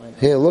Esau's eye.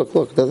 Here, look,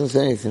 it doesn't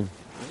say anything.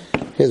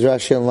 Here's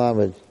Rashi and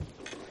Lamed.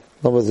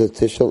 Because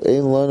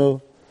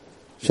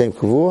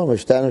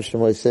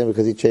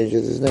he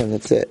changes his name,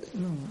 that's it.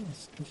 No,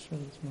 it's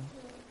not.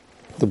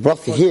 The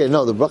bracha here,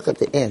 no, the bracha at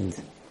the end.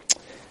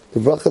 The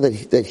bracha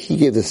that he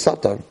gave the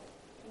Satan.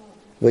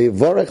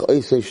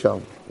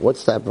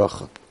 What's that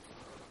bracha?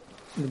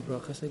 The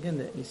bracha is again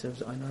that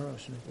Esau's eye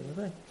narosh.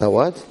 Now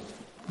what?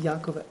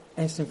 Yaakov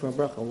asked him for a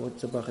bracha.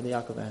 What's the bracha that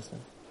Yaakov asked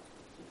him?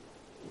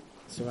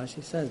 So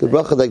Rashi says the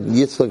bracha that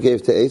Yitzchak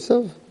gave to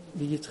Esau?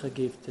 The Yitzchak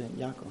gave to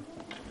Yaakov.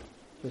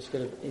 He was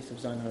scared of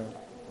Esau's eye narosh.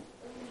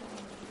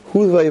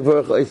 Who's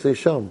Vayivarech Esau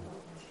Sham?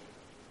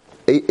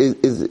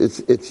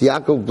 It's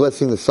Yaakov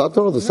blessing the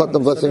Satan or the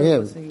Satan blessing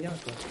him?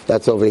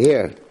 That's over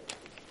here.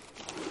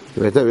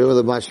 Remember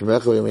the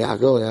Mashmecha with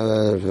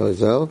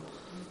Yaakov?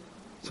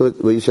 So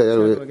what you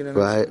said,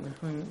 right?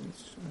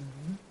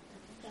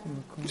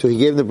 So he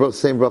gave the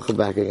same bracha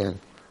back again.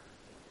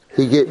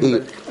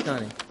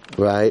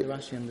 Right.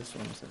 Rashi on this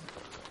one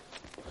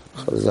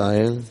says.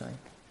 Zion.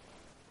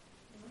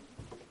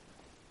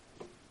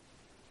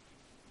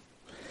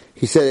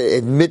 He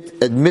said,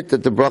 admit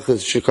that the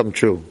brachas should come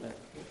true.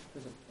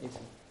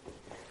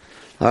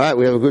 All right,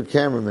 we have a good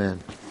cameraman.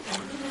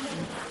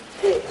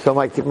 So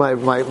my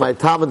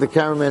Talmud, the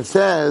cameraman,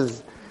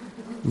 says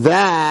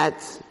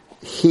that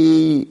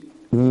he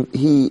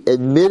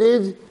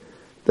admitted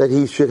that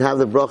he should have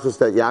the brachas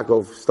that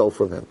Yaakov stole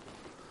from him,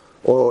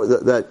 or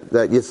that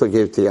Yitzchak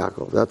gave to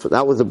Yaakov.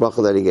 That was the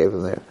bracha that he gave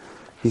him there.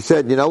 He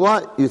said, you know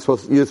what, you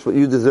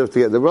deserve to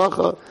get the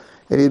bracha,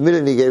 and he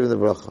admitted he gave him the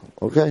bracha.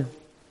 Okay.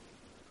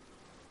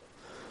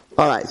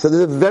 All right. So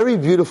there's a very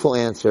beautiful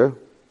answer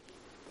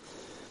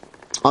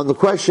on the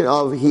question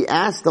of, he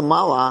asked the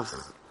Malach,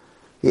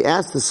 he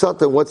asked the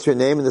Satan, what's your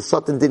name? And the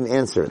Satan didn't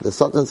answer. The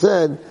Satan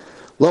said,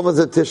 Lama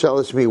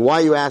Zatishal Ishmi, why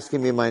are you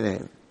asking me my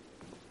name?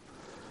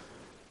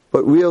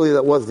 But really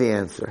that was the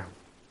answer.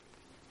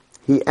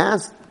 He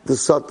asked the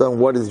Satan,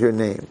 what is your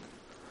name?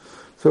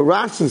 So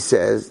Rashi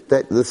says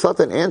that the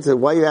Satan answered,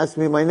 why are you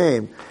asking me my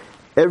name?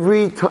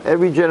 Every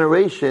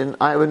generation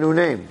I have a new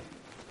name.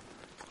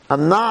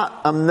 I'm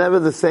never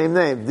the same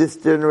name. This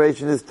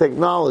generation is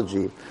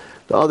technology.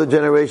 The other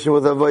generation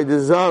was Avodah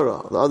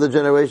Zarah. The other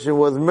generation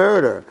was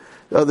murder.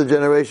 The other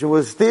generation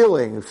was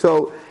stealing.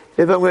 So,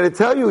 if I'm going to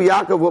tell you,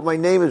 Yaakov, what my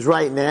name is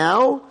right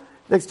now,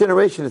 next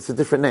generation it's a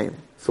different name.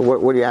 So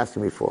what are you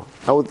asking me for?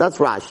 That's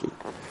Rashi.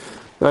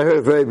 And I heard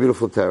a very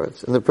beautiful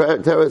teretz. And the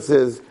teretz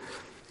is,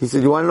 he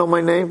said, you want to know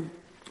my name?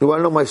 You want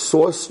to know my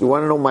source? You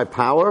want to know my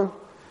power?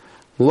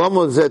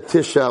 Lama zet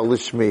tisha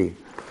lishmi.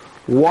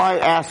 Why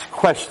ask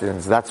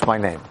questions? That's my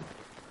name.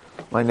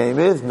 My name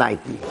is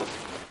Nike.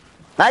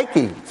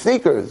 Nike,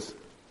 sneakers,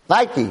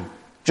 Nike.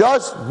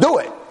 Just do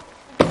it.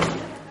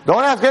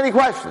 Don't ask any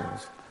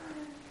questions.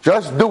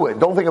 Just do it.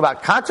 Don't think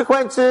about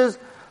consequences.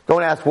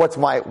 Don't ask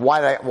why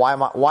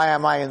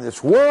am I in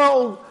this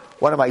world?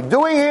 What am I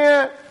doing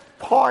here?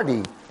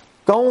 Party.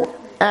 Don't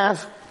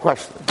ask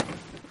questions.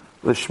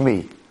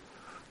 Lishmi,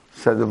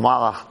 said the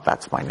Malach,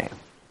 that's my name.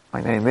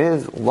 My name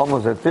is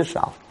Lama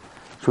Zertishal.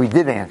 So he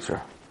did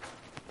answer.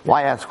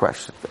 Why ask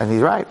questions? And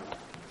he's right.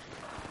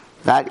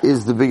 That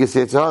is the biggest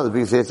Yetzer Hara. The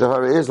biggest Yetzer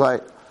Hara is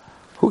like,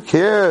 who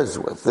cares?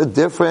 What's the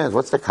difference?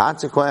 What's the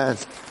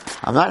consequence?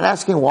 I'm not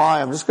asking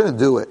why, I'm just going to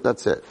do it.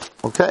 That's it.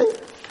 Okay?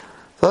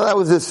 So that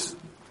was this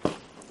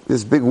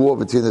big war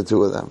between the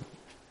two of them.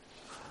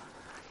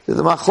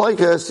 The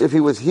Machlokes, if he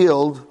was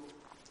healed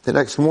the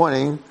next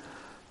morning,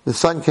 the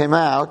sun came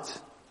out,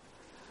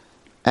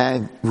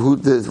 and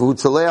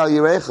Hutzalei al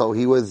Yirecho,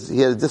 he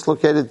had a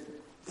dislocated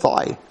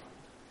thigh.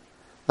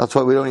 That's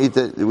why we don't eat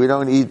the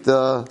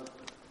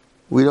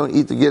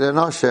Gid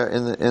Anosha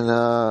in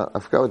I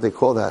forgot what they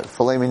call that,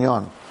 filet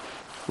mignon.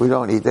 We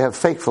don't eat. They have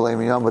fake filet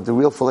mignon, but the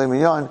real filet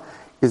mignon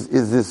is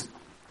this.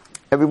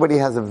 Everybody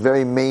has a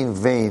very main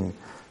vein.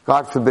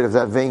 God forbid if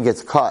that vein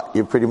gets cut,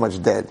 you're pretty much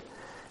dead.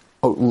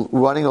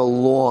 Running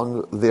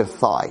along their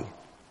thigh.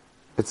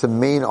 It's a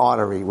main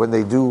artery. When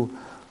they do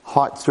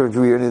heart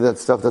surgery or any of that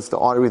stuff, that's the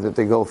artery that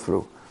they go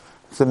through.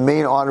 It's a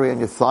main artery on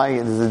your thigh,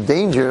 and there's a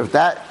danger if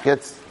that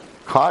gets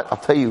cut. I'll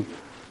tell you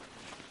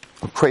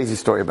a crazy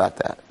story about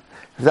that.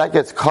 If that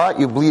gets cut,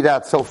 you bleed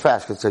out so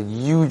fast. It's a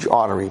huge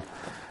artery.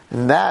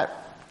 And that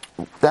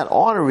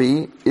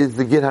artery is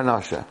the Gid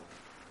Hanasha.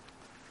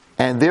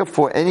 And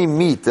therefore, any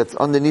meat that's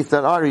underneath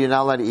that artery, you're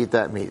not allowed to eat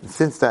that meat. And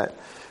since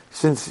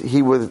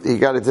he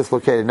got it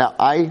dislocated. Now,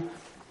 I've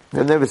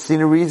never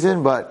seen a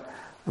reason, but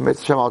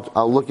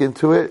I'll look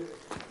into it.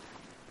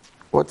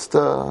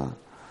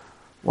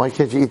 Why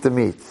can't you eat the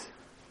meat?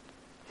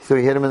 So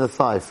he hit him in the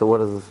thigh. So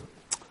what is this?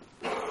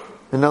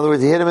 In other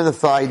words, he hit him in the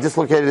thigh, he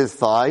dislocated his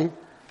thigh.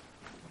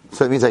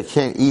 So it means I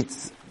can't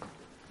eat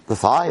the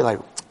thigh? Like,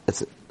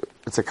 it's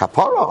a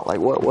kapara. Like,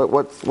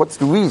 what's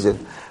the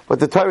reason? But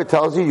the Torah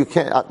tells you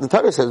can't, the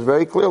Torah says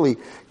very clearly,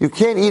 you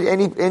can't eat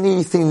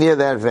anything near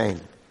that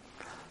vein.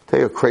 I'll tell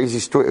you a crazy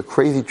story, a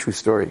crazy true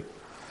story.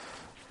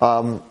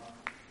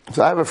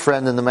 So I have a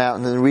friend in the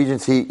mountain, in the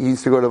Regency. He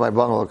used to go to my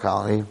bungalow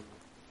colony.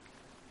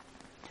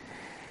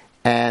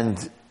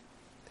 And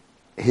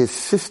his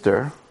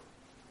sister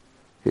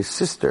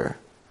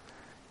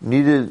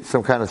needed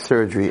some kind of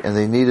surgery, and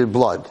they needed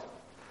blood.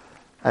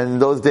 And in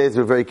those days, they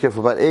were very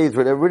careful about AIDS,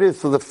 whatever it is,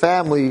 so the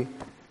family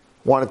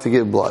wanted to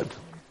give blood.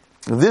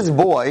 This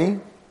boy,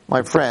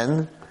 my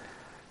friend,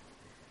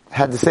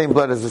 had the same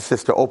blood as his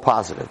sister, O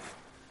positive.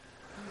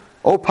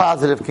 O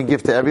positive can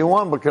give to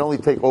everyone, but can only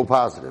take O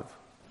positive.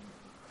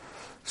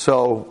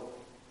 So,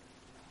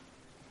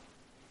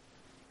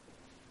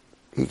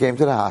 he came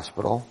to the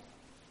hospital,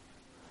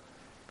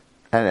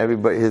 and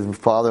everybody, his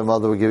father and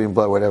mother were giving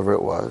blood, whatever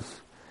it was.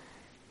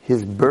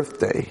 His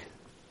birthday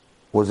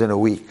was in a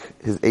week,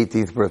 his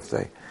 18th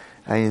birthday.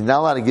 And he's not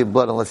allowed to give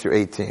blood unless you're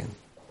 18.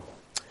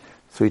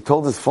 So he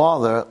told his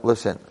father,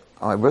 listen,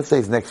 my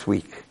birthday's next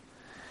week.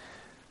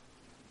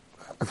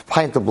 It's a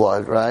pint of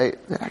blood, right?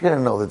 They're not going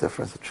to know the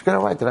difference. I'm just going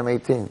to write that I'm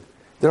 18.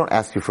 They don't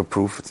ask you for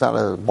proof. It's not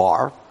a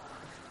bar.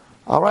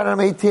 All right, I'm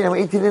 18. I'm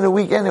 18 in a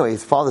week anyway.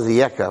 His father's a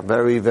yekka,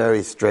 very,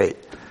 very straight.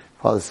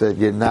 Father said,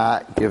 you're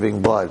not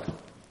giving blood.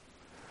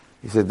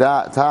 He said,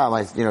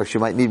 Tom, she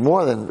might need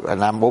more than,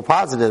 and I'm O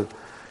positive.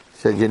 He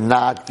said, you're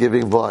not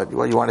giving blood.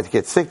 What, you wanted to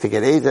get sick, to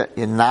get AIDS?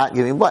 You're not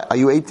giving blood. Are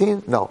you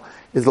 18? No.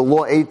 Is the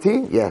law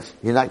 18? Yes.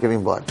 You're not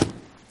giving blood.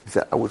 He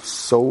said, I was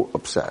so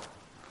upset.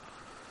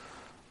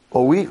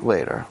 A week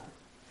later,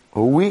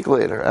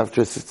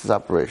 after his sister's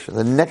operation,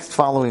 the next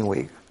following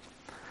week,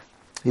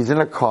 he's in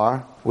a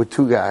car with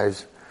two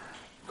guys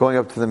going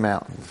up to the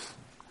mountains.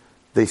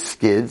 They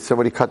skid.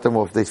 Somebody cut them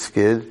off. They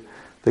skid.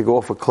 They go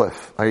off a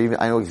cliff. I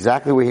know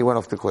exactly where he went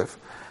off the cliff.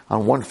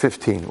 On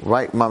 115,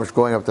 right, Mama's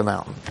going up the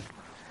mountain.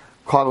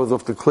 Car goes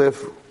off the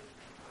cliff,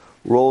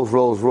 rolls.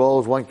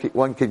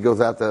 One kid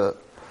goes out the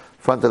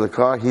front of the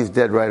car. He's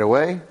dead right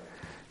away.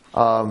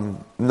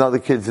 Another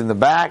kid's in the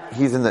back.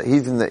 He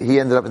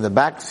ended up in the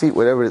back seat,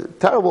 whatever.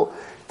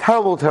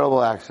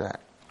 Terrible accident.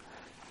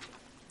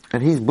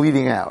 And he's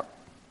bleeding out.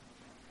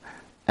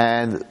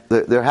 And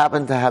there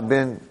happened to have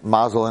been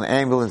Mazel, an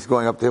ambulance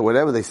going up there,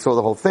 whatever. They saw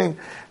the whole thing.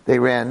 They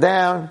ran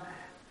down.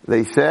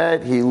 They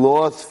said he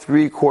lost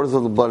 3/4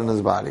 of the blood in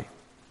his body.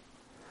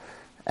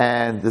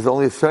 And there's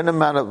only a certain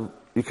amount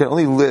you can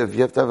only live.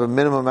 You have to have a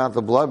minimum amount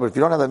of blood, but if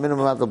you don't have that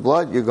minimum amount of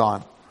blood, you're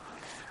gone.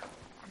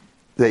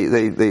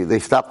 They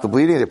stopped the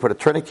bleeding. They put a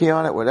tourniquet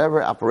on it,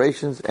 whatever,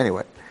 operations.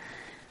 Anyway.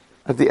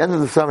 At the end of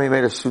the summer, he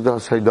made a Sudah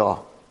Seidah.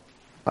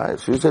 Alright,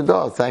 Sudah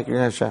Seidah, thank you,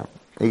 Hashem.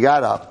 He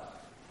got up.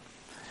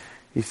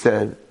 He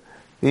said,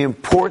 the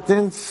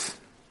importance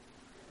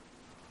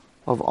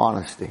of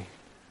honesty.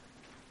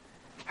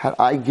 Had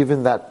I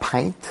given that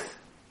pint,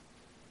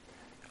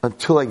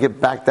 until I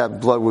get back that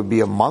blood would be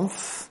a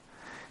month.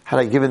 Had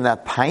I given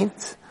that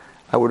pint,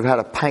 I would have had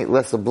a pint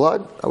less of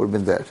blood, I would have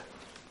been dead.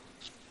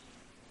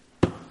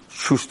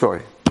 True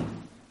story.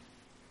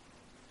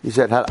 He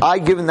said, had I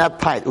given that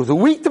pint, it was a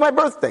week to my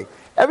birthday,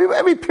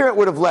 every parent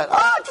would have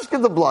just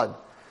give the blood.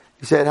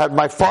 He said, had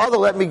my father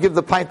let me give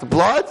the pint of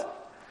blood,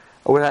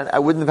 I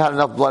wouldn't have had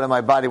enough blood in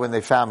my body when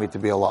they found me to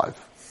be alive.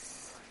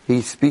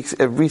 He speaks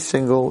every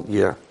single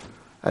year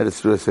at his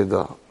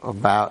Seder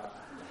about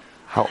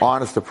how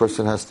honest a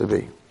person has to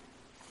be.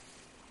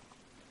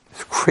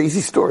 It's a crazy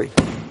story.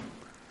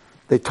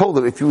 They told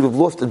him, if you would have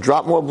lost a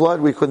drop more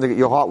blood, we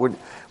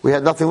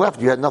had nothing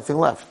left. You had nothing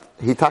left.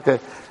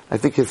 I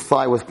think his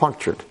thigh was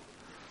punctured.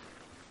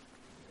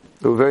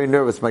 They were very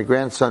nervous. My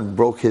grandson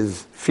broke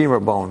his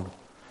femur bone.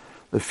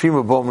 The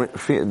femur bone,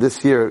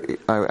 this year,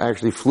 I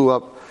actually flew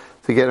up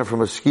to get him from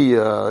a ski,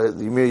 the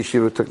Mir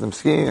Yeshiva took them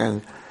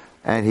skiing,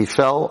 and he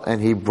fell,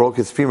 and he broke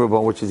his femur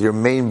bone, which is your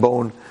main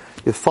bone,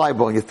 your thigh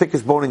bone. Your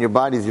thickest bone in your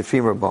body is your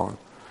femur bone.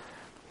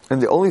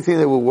 And the only thing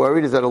they were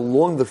worried is that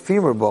along the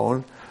femur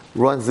bone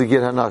runs the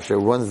Gid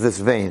Hanasha, runs this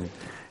vein.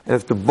 And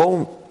if the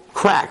bone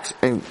cracks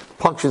and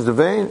punctures the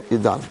vein,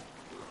 you're done.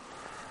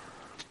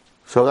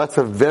 So that's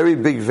a very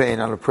big vein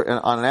on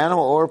an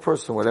animal or a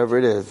person, whatever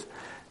it is.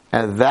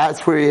 And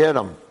that's where he hit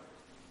him.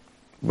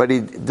 But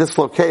he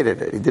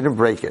dislocated it. He didn't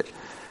break it.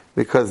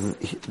 Because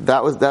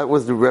that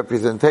was the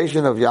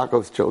representation of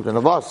Yaakov's children,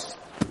 of us.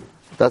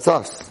 That's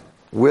us.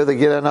 We're the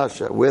Gid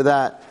Hanasha. We're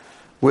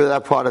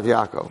that part of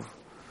Yaakov.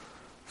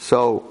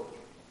 So,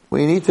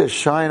 we need to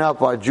shine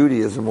up our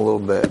Judaism a little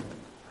bit.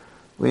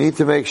 We need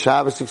to make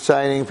Shabbos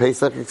exciting,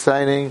 Pesach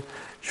exciting,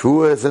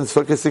 Shavuos and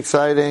Sukkot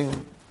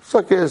exciting.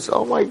 Sukkot,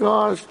 oh my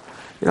gosh.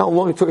 You know how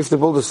long it took us to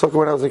build a sukkah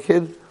when I was a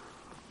kid?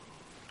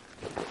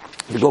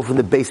 You go from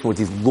the basement with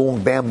these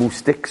long bamboo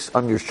sticks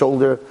on your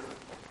shoulder.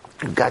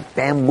 You've got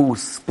bamboo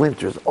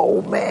splinters.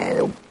 Oh man,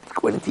 it'll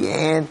go into your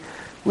hand.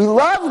 We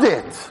loved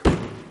it.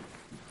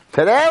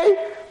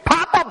 Today,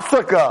 pop-up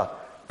sukkah.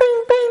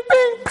 Bing, bing,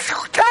 bing.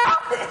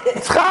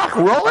 Tzchak,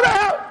 roll it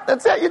out.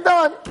 That's it, you're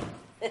done.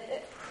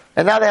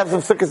 And now they have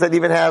some sukkahs that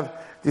even have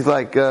these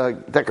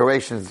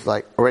decorations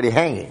already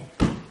hanging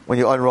when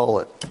you unroll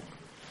it.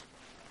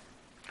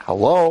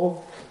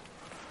 Hello?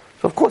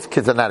 So of course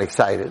kids are not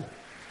excited.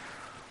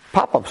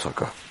 Pop-up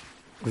sukkah.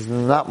 There's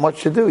not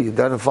much to do. You're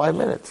done in 5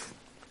 minutes.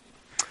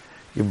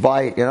 You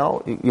buy,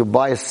 you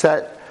buy a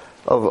set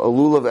of a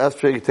lulav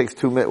estrog, it takes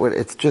 2 minutes.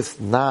 It's just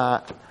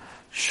not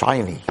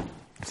shiny.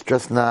 It's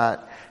just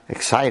not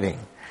exciting.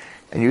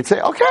 And you'd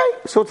say, okay,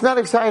 so it's not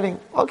exciting.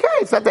 Okay,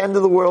 it's not the end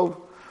of the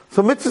world.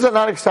 So mitzvahs are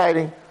not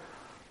exciting.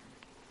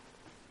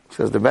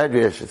 Says the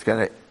Medrash,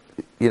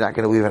 you're not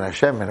going to believe in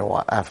Hashem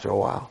after a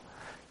while.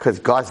 Because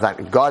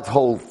God's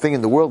whole thing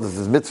in the world is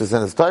His mitzvahs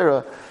and His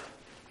Torah.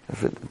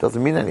 It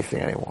doesn't mean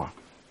anything anymore.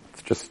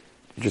 It's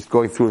just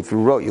going through it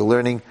through rote. You're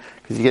learning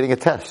because you're getting a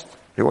test.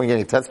 If you weren't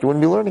getting a test, you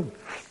wouldn't be learning.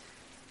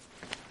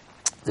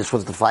 This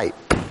was the fight.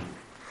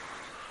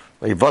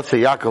 He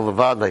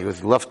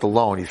was left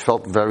alone. He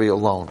felt very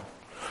alone.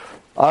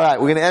 Alright,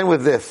 we're going to end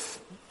with this.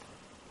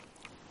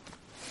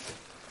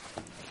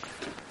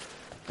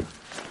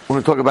 We're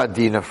going to talk about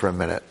Dinah for a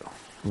minute.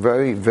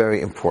 Very,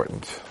 very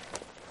important.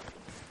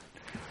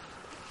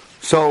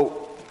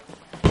 So,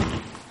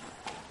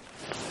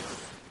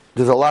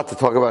 there's a lot to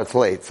talk about. It's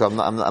late, so I'm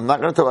not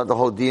going to talk about the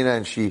whole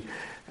Dinah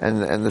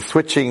and the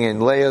switching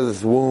in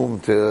Leah's womb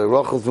to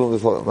Rachel's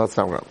womb. That's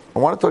not right. I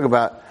want to talk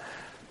about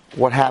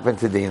what happened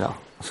to Dinah.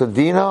 So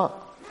Dinah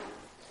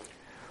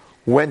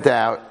went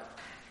out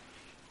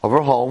of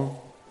her home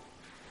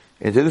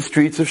into the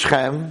streets of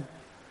Shechem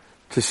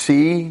to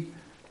see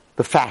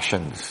the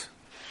fashions,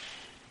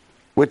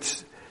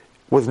 which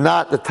was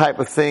not the type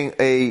of thing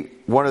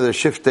one of the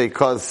Shiftei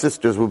Kaz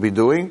sisters would be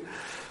doing.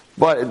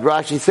 But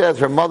Rashi says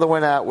her mother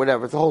went out,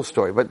 whatever. It's a whole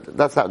story, but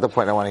that's not the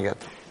point I want to get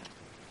to.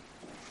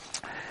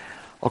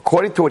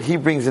 According to what he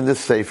brings in this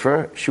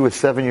sefer, she was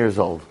 7 years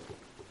old.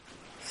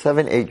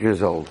 7, 8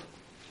 years old.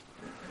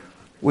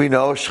 We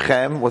know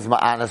Shechem was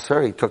ma'anas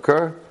her. He took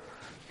her,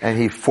 and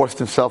he forced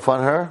himself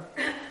on her.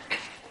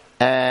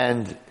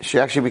 And she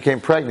actually became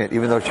pregnant,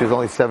 even though she was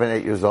only 7,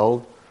 8 years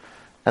old.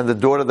 And the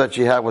daughter that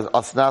she had was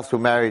Asnas, who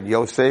married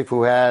Yosef,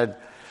 who had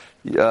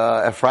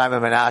Ephraim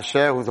and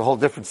Menashe, who's a whole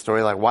different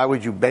story. Like, why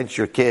would you bench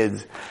your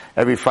kids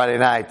every Friday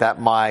night that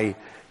my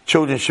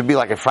children should be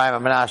like Ephraim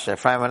and Menashe?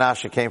 Ephraim and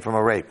Menashe came from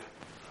a rape.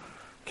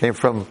 Came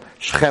from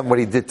Shechem, what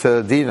he did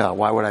to Dinah.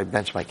 Why would I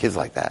bench my kids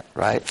like that,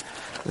 right?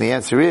 And the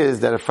answer is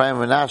that Ephraim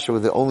and Menashe were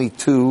the only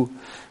two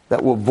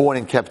that were born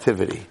in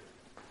captivity.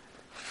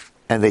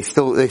 And they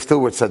still were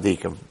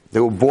tzaddikim.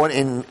 They were born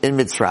in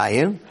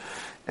Mitzrayim.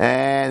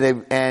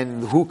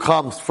 And who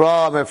comes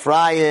from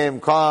Ephraim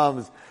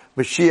comes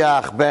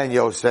Mashiach ben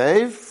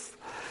Yosef.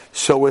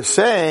 So we're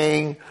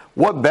saying,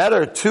 what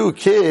better 2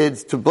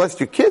 kids to bless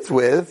your kids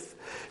with?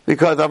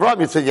 Because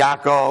Avraham, you said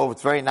Yaakov,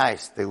 it's very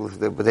nice. They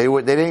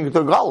didn't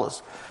go to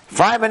Golos.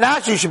 Ephraim and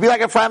Menashe, you should be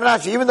like Ephraim and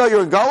Menashe. Even though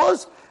you're in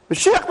Golos,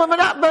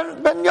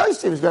 Mashiach ben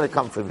Yosef is going to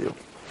come from you.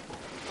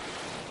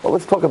 Well,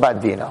 let's talk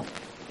about Dinah.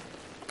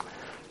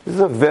 This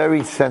is a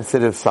very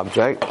sensitive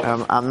subject.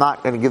 I'm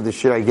not going to give the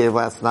shit I gave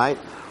last night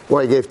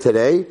or I gave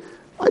today.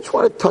 I just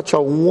want to touch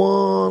on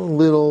one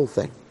little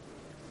thing,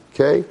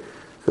 okay,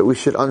 that we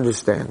should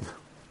understand.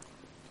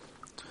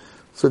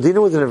 So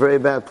Dinah was in a very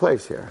bad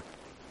place here.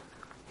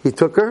 He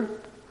took her.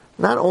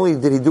 Not only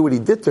did he do what he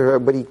did to her,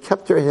 but he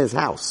kept her in his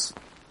house.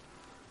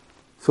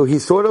 So he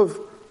sort of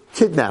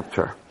kidnapped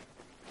her.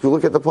 If you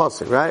look at the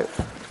pasuk, right?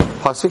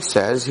 Pasuk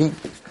says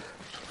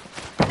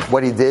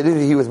what he did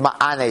is he was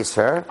ma'anes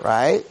her,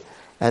 right?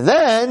 And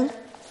then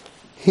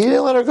he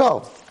didn't let her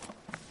go.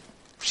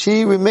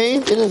 She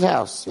remained in his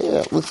house.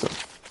 Yeah, listen.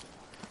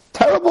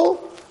 Terrible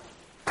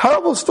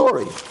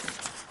story.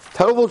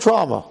 Terrible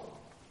trauma.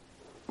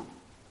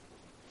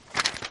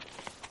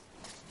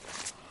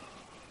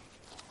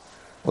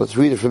 Let's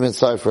read it from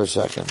inside for a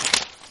second.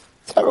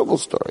 Terrible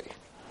story.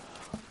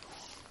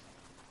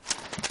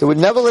 They would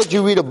never let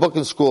you read a book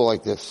in school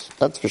like this.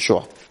 That's for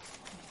sure.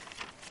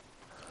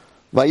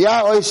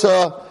 Vayar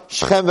oisa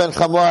Shechem ben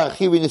Chamor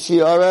achiv nisi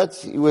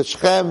aretz. He was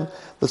Shechem,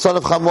 the son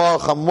of Chamor.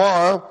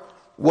 Chamor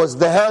was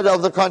the head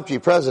of the country,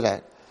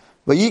 president.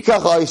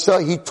 Vayikach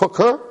oisa, he took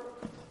her.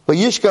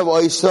 Vayishkav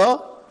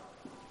oisa,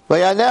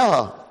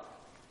 vayaneha.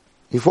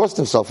 He forced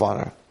himself on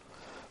her.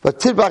 But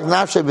Tidbak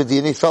nafshe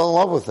b'din, he fell in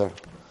love with her.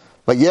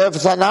 Vayev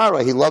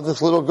sanara, he loved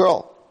this little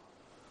girl.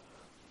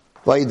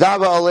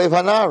 Vayidava alev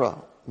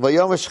hanara.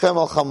 Vayom Shechem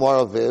al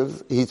Chamor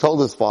aviv, he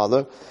told his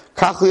father,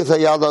 I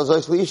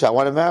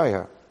want to marry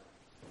her.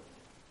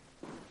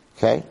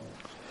 Okay?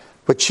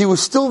 But she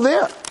was still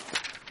there.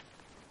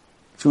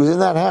 She was in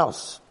that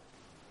house.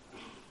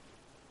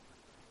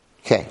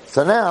 Okay,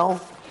 so now,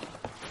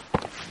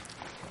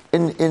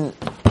 in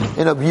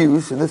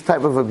abuse, in this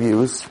type of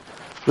abuse,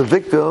 the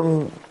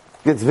victim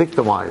gets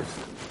victimized.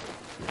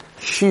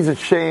 She's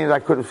ashamed, I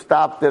could have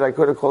stopped it, I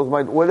could have closed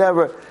my door,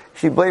 whatever.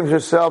 She blames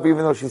herself even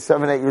though she's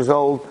 7, 8 years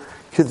old.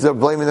 Kids are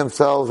blaming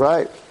themselves,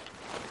 right?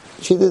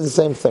 She did the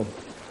same thing.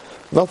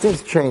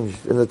 Nothing's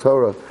changed in the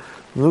Torah.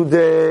 New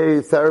day,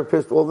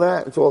 therapist, all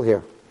that, it's all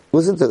here.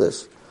 Listen to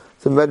this.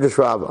 It's a Medrash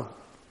Rabbah.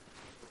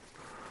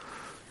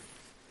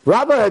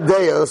 Rabbi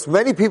Hadeos,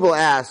 many people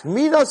ask,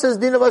 Mina says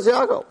Dinah Bas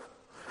Yaakov.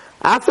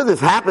 After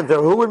this happened to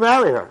her, who would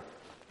marry her?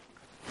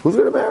 Who's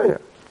going to marry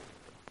her?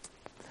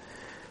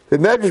 The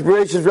Medrash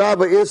Bereshis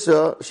Rabbi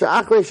Issa,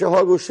 Sha'achrei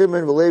Shahagu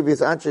Shimon V'Levi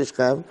Anshe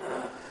Shechem,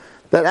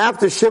 that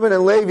after Shimon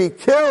and Levi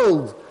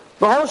killed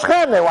the whole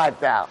Shechem, they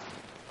wiped out.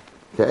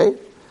 Okay?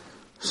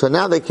 So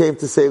now they came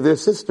to save their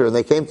sister, and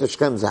they came to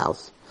Shechem's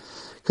house.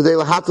 Because they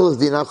were hatal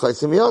dina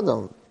chaysim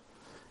yodam.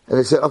 And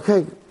they said,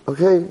 okay,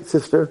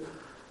 sister,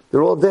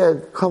 they're all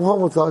dead. Come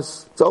home with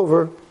us. It's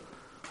over.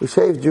 We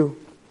saved you.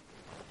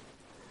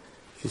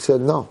 She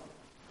said, no.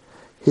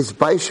 His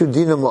baishu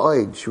dina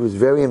ma'oid. She was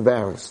very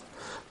embarrassed.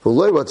 She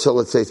didn't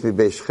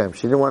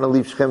want to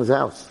leave Shechem's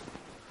house.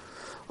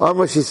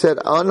 She said,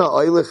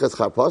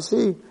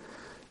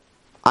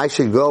 I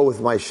should go with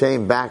my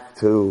shame back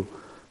to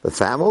the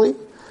family.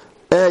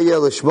 I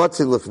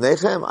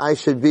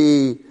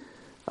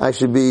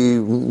should be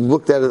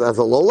looked at as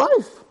a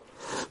lowlife.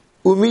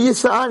 I'm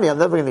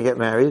never going to get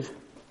married.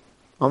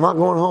 I'm not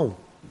going home.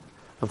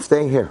 I'm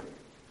staying here.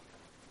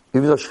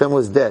 Even though Shechem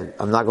was dead,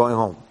 I'm not going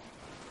home.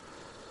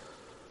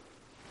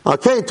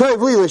 Okay,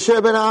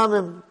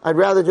 I'd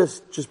rather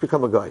just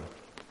become a guy.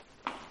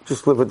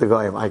 Just live with the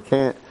goyim. I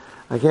can't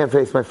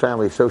face my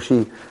family. So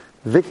she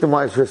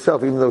victimized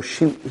herself, even though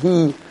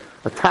he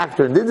attacked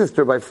her and did this to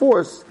her by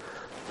force.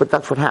 But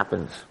that's what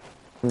happens.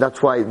 And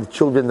that's why the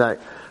children that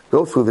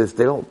go through this,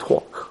 they don't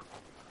talk.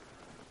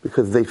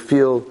 Because they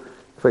feel,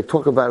 if I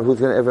talk about who's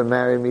going to ever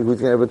marry me, who's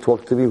going to ever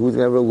talk to me, who's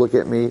going to ever look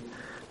at me,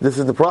 this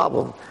is the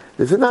problem.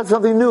 This is not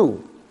something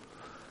new.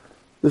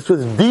 This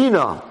was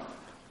Dinah,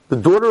 the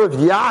daughter of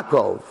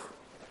Yaakov,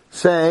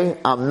 saying,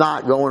 I'm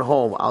not going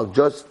home. I'll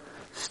just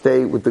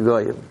stay with the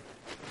Goyim.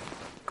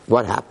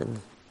 What happened?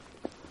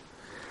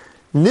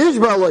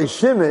 Nishba loy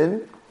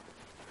Shimon,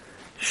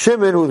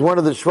 who was one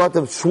of the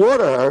Shvatim, swore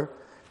to her,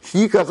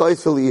 Shikach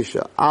oisel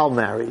isha, I'll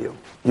marry you.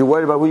 You're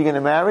worried about who you're going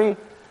to marry?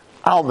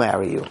 I'll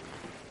marry you.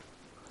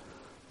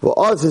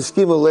 Then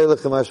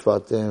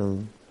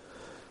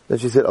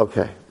she said,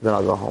 okay, then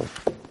I'll go home.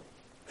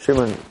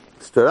 Shimon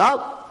stood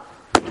up.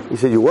 He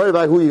said, you're worried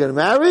about who you're going to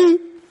marry?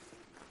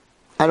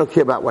 I don't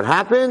care about what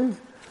happened.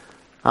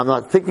 I'm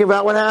not thinking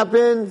about what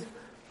happened.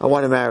 I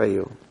want to marry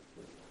you.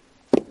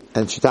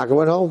 And Shitaka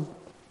went home.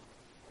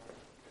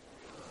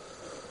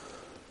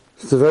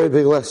 It's a very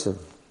big lesson.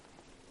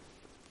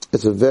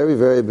 It's a very,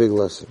 very big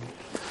lesson.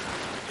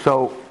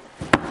 So,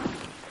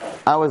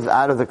 I was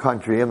out of the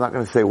country. I'm not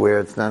going to say where.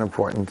 It's not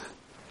important.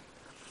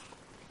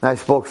 I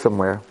spoke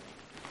somewhere.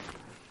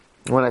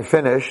 When I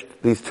finished,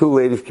 these two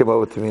ladies came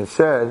over to me and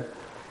said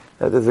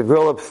that there's a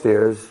girl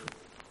upstairs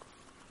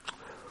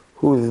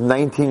who's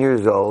 19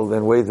 years old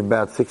and weighs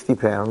about 60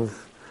 pounds.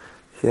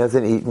 She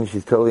hasn't eaten.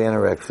 She's totally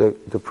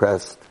anorexic,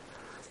 depressed.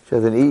 She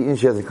hasn't eaten.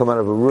 She hasn't come out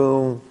of her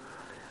room.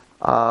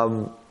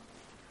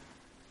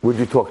 Would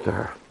you talk to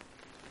her?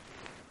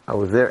 I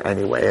was there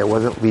anyway. I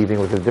wasn't leaving.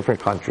 It was a different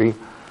country.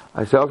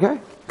 I said, okay.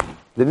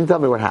 They didn't tell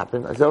me what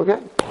happened. I said, okay.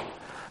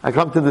 I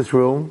come to this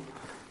room.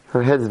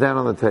 Her head's down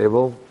on the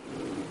table.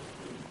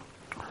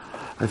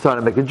 I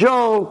started to make a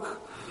joke.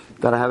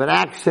 That I have an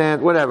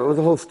accent, whatever. It was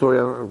a whole story.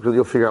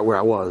 You'll figure out where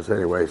I was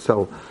anyway.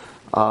 So,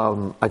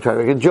 I tried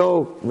to make a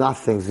joke.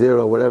 Nothing.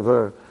 Zero.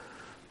 Whatever.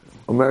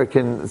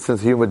 American sense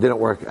of humor didn't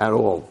work at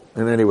all.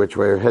 In any which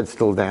way. Her head's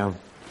still down.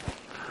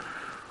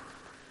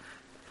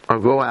 I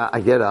go out,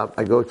 I get up,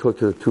 I go talk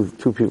to the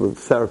two people, the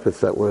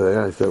therapists that were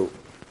there. I said,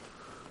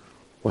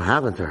 what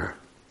happened to her?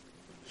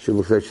 She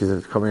looks like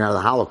she's coming out of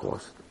the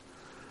Holocaust.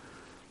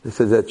 They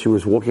said that she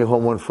was walking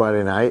home one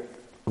Friday night,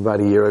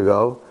 about a year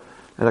ago,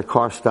 and a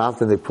car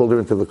stopped and they pulled her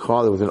into the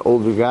car. There was an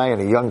older guy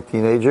and a young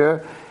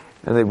teenager,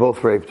 and they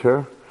both raped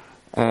her,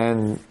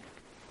 and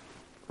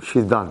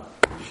she's done.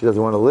 She doesn't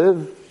want to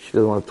live, she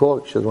doesn't want to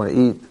talk, she doesn't want to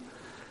eat.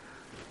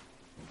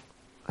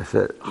 I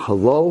said,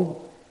 hello?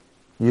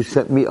 You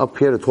sent me up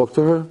here to talk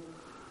to her?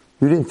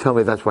 You didn't tell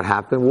me that's what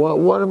happened.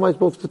 What am I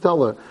supposed to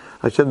tell her?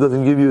 Hashem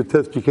doesn't give you a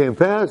test you can't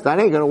pass. That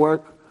ain't gonna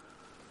work.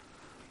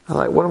 I'm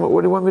like, what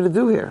do you want me to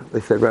do here? They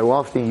said, Ray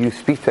Wallstein, you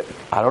speak to,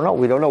 I don't know,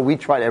 we don't know, we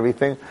tried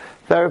everything.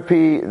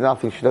 Therapy,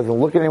 nothing. She doesn't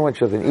look at anyone,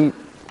 she doesn't eat.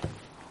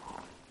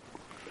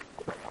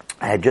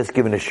 I had just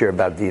given a shir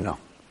about Dino.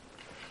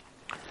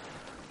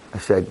 I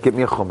said, get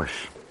me a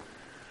chumash.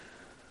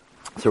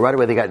 So right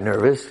away they got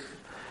nervous.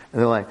 And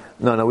they're like,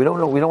 no, we don't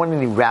know, we don't want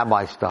any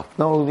rabbi stuff.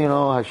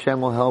 No,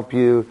 Hashem will help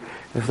you.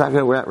 It's not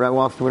going to, Rabbi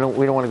Wallstein,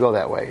 we don't want to go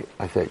that way.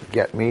 I said,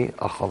 get me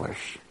a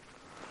chumash.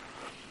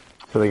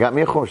 So they got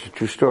me a chumash, a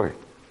true story.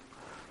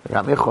 They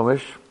got me a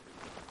chumash.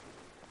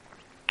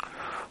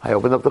 I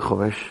opened up the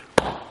chumash.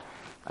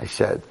 I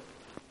said,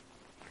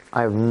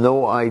 I have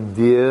no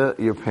idea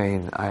your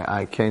pain.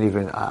 I can't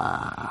even,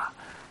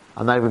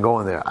 I'm not even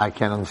going there. I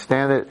can't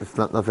understand it. It's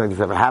not, nothing like this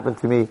ever happened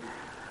to me.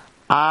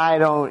 I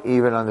don't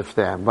even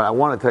understand, but I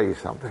want to tell you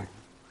something.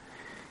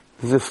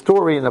 There's a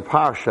story in the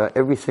Parashat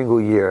every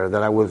single year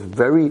that I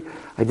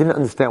didn't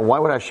understand. Why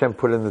would Hashem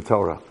put it in the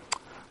Torah?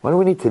 Why do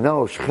we need to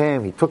know?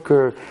 Shechem, he took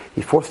her,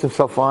 he forced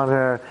himself on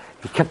her,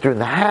 he kept her in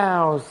the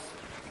house.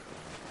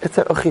 It's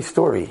an uchi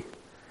story.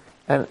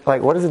 And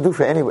what does it do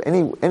for any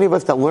of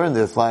us that learn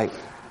this,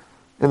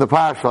 in the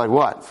Parashat,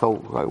 what? So,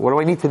 what do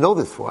I need to know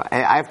this for?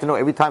 I have to know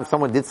every time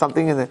someone did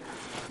something I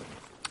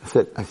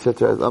said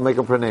to her, I'll make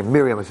up her name,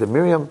 Miriam. I said,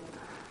 Miriam,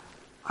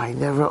 I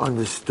never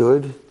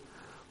understood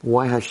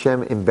why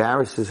Hashem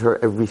embarrasses her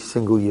every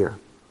single year.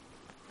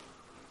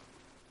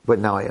 But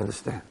now I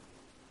understand.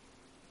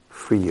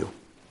 For you.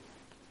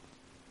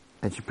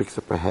 And she picks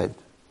up her head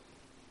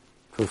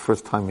for the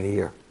first time in a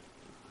year.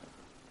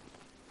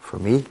 For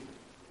me?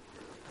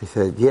 I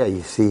said, yeah,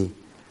 you see,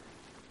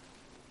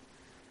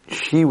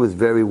 she was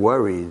very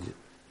worried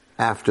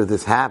after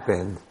this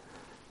happened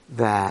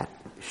that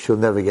she'll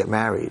never get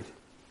married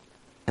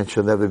and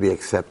she'll never be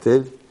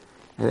accepted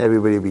and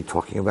everybody will be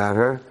talking about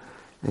her.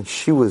 And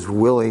she was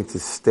willing to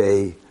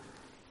stay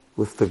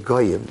with the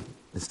Goyim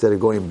instead of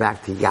going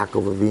back to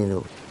Yaakov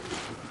Avinu.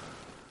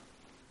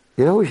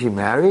 You know who she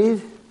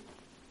married?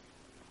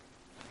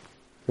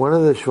 One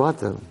of the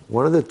Shvatim,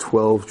 one of the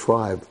 12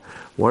 tribes.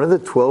 One of the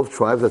 12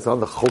 tribes that's on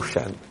the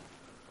Choshen.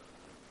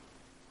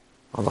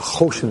 On the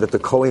Choshen that the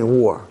Kohen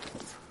wore.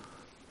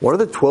 One of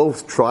the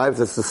 12 tribes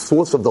that's the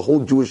source of the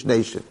whole Jewish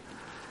nation.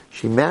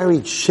 She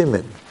married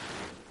Shimon.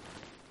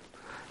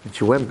 And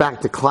she went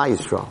back to Klal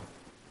Yisrael.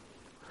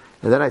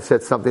 And then I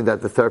said something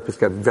that the therapist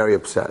got very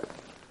upset.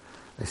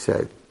 I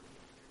said,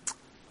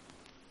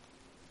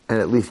 and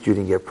at least you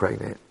didn't get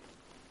pregnant.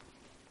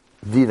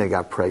 Dina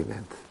got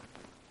pregnant.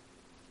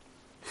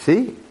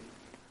 See?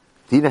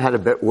 Dina had a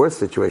bit worse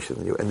situation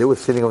than you. And they were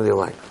sitting over there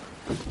like,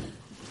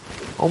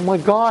 oh my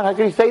God, how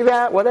can you say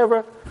that?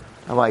 Whatever.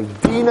 I'm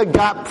like, Dina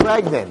got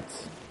pregnant.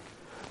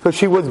 So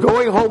she was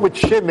going home with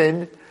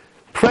Shimon,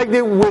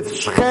 pregnant with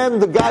Shechem,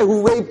 the guy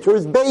who raped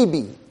her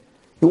baby.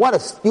 You want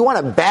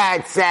a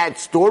bad, sad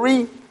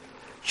story?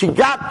 She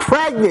got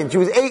pregnant. She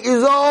was 8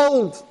 years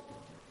old.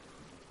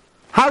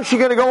 How's she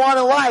going to go on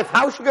in life?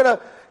 How's she going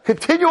to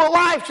continue her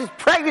life? She's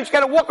pregnant. She's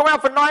got to walk around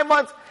for 9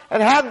 months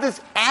and have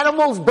this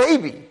animal's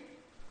baby.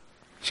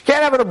 She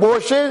can't have an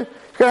abortion.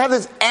 She's going to have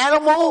this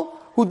animal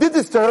who did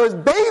this to her as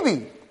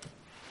baby.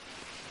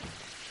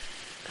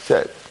 I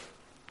said,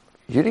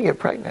 you didn't get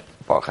pregnant,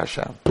 Baruch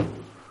Hashem.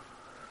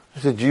 I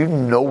said, do you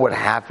know what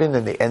happened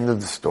in the end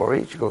of the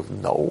story? She goes,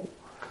 no.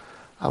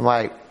 I'm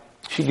like,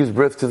 she gives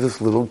birth to this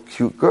little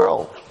cute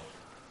girl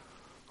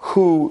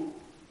who,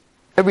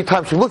 every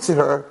time she looks at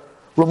her,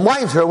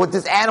 reminds her what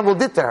this animal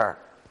did to her.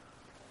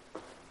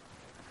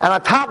 And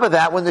on top of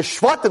that, when the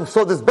Shvatim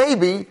saw this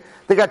baby,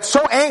 they got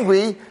so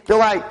angry, they're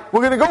like,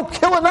 we're going to go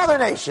kill another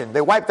nation.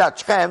 They wiped out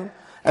Shechem,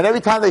 and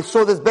every time they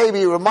saw this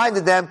baby, it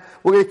reminded them,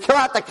 we're going to kill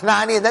out the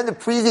Knani, and then the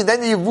Prizi, and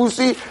then the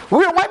Yevusi.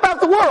 We're going to wipe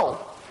out the world.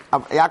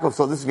 Yaakov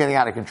saw this is getting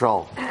out of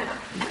control.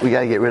 We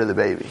got to get rid of the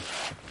baby.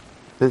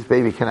 This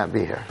baby cannot be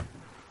here.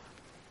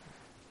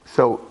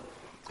 So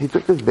he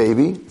took this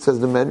baby, says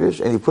the Medrash,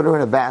 and he put her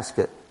in a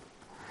basket.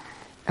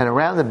 And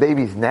around the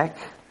baby's neck,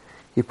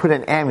 he put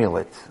an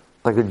amulet.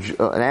 Like an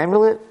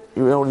amulet,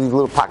 you know, these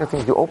little pocket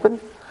things you open.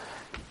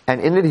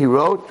 And in it he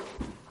wrote,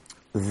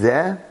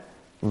 Zeh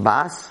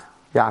Bas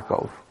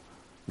Yaakov.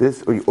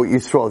 This, or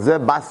Yisrael,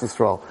 Zeh Bas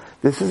Yisrael.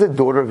 This is a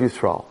daughter of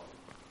Yisrael.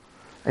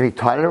 And he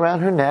tied it around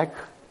her neck,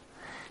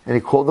 and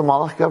he called the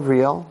Malach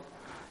Gabriel,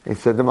 and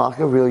he said to Malach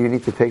Gabriel, you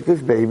need to take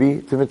this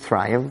baby to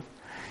Mitzrayim,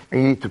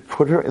 and you need to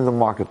put her in the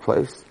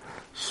marketplace.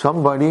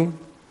 Somebody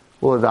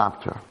will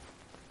adopt her.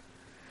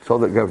 So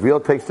that Gabriel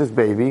takes this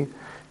baby,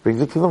 brings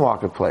it to the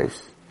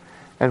marketplace,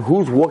 and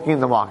who's walking in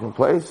the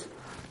marketplace?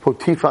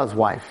 Potiphar's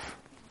wife.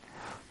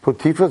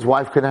 Potiphar's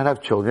wife could not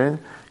have children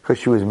because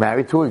she was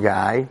married to a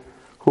guy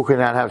who could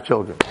not have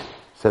children,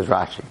 says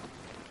Rashi.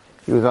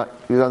 He was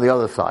on the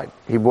other side.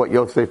 He bought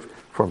Yosef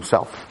for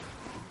himself.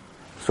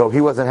 So he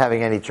wasn't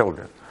having any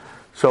children.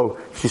 So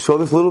she saw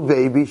this little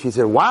baby. She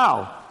said,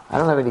 wow, I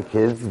don't have any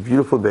kids.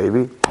 Beautiful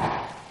baby.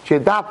 She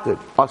adopted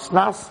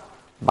Osnas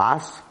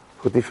Bas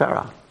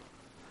Potiphera.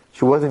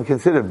 She wasn't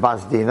considered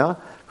Bas Dina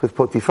because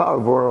Potiphar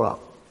brought her up.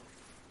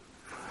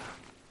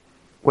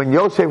 When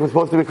Yosef was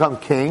supposed to become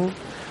king,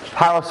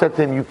 Pharaoh said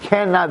to him, you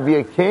cannot be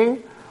a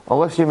king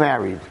unless you're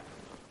married.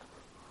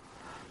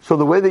 So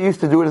the way they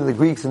used to do it in the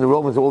Greeks and the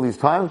Romans all these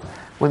times,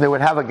 when they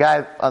would have a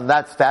guy on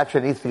that stature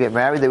and needs to get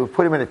married, they would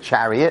put him in a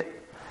chariot.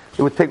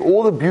 They would take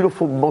all the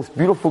beautiful, most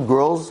beautiful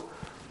girls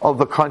of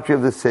the country,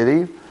 of the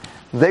city.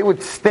 They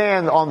would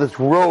stand on this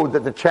road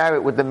that the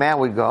chariot with the man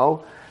would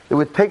go. They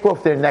would take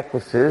off their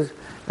necklaces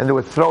and they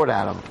would throw it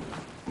at him.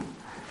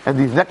 And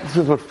these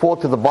necklaces would fall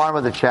to the bottom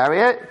of the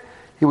chariot.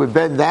 He would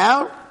bend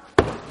down.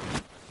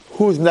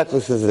 Whose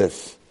necklace is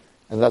this?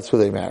 And that's who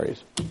they married.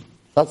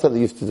 That's how they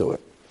used to do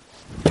it.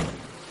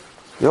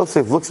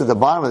 Yosef looks at the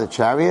bottom of the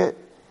chariot,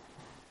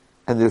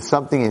 and there's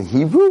something in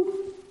Hebrew?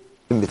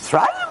 In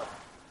Mitzrayim?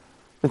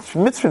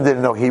 Mitzrayim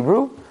didn't know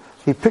Hebrew.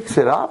 He picks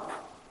it up.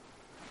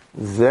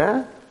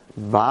 Zeh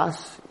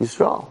Bas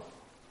Yisrael.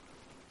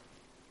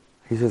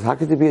 He says, how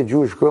could there be a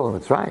Jewish girl in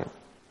Mitzrayim?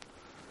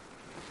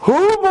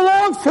 Who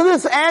belongs to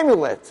this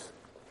amulet?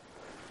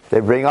 They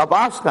bring up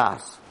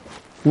Ashnas.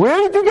 Where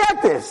did you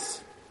get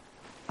this?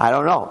 I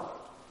don't know.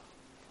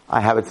 I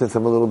have it since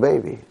I'm a little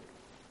baby.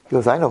 He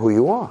goes, I know who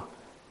you are.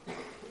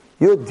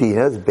 You're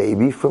Dina's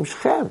baby from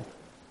Shechem.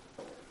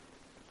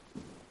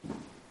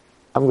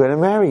 I'm going to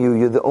marry you.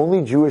 You're the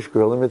only Jewish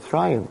girl in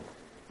Mitzrayim.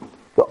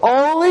 The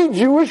only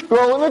Jewish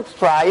girl in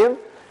Mitzrayim,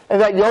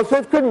 and that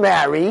Yosef could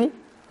marry,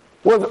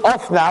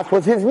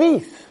 was his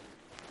niece.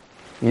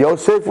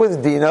 Yosef was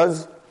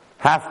Dinah's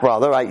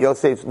half-brother, right?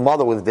 Yosef's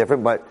mother was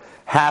different, but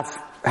half,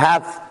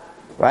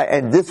 right?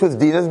 And this was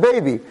Dinah's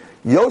baby.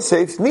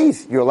 Yosef's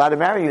niece. You're allowed to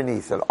marry your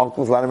niece. An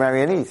uncle's allowed to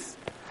marry a niece.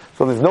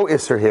 So there's no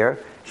Isser here.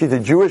 She's a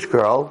Jewish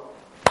girl.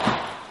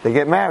 They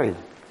get married.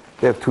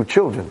 They have 2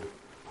 children.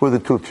 Who are the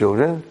 2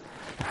 children?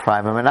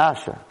 Ephraim and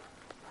Manasseh.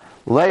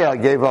 Leah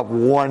gave up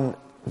one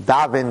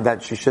daven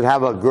that she should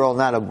have a girl,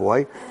 not a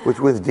boy, which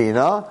was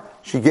Dinah.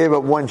 She gave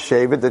up one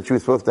shevet that she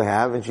was supposed to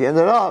have, and she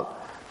ended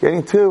up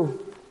getting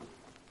 2.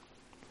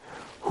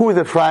 Who was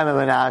Ephraim and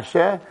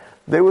Manasseh?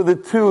 They were the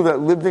 2 that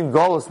lived in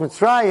Golus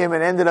Mitzrayim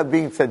and ended up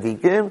being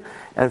tzaddikim.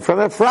 And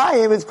from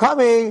Ephraim is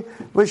coming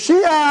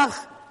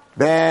Mashiach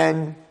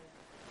ben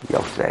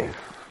Yosef.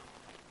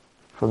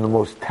 From the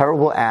most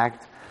terrible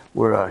act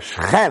where a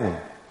Shechem,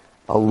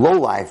 a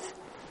lowlife,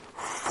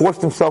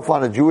 forced himself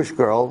on a Jewish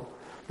girl.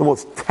 The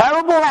most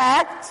terrible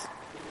act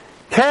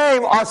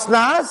came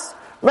Asnas,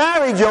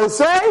 married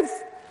Joseph,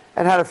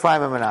 and had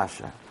Ephraim and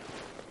Manasseh.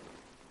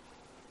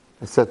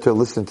 I said to her,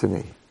 listen to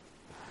me.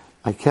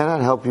 I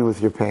cannot help you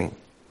with your pain.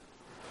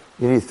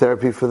 You need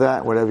therapy for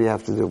that, whatever you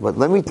have to do. But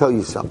let me tell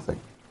you something.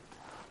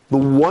 The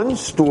one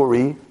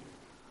story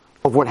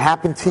of what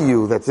happened to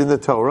you that's in the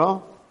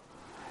Torah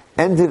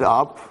ended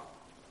up,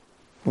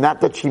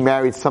 not that she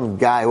married some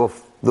guy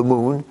off the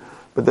moon,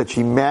 but that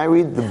she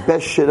married the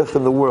best shidduch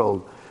in the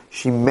world.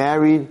 She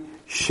married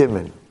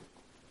Shimon.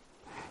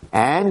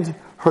 And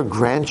her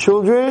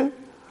grandchildren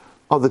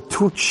are the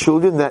 2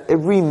 children that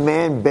every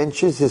man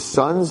benches his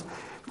sons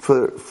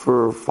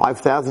for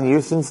 5,000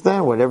 years since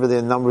then, whatever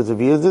their numbers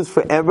of years is,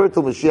 forever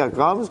till Mashiach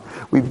comes.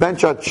 We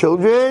bench our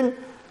children,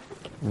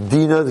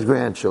 Dinah's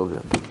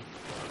grandchildren.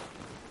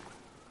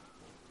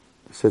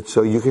 He said,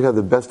 so you can have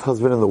the best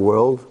husband in the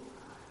world,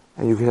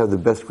 and you can have the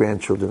best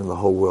grandchildren in the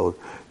whole world.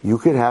 You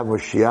can have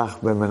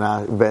Mashiach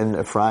ben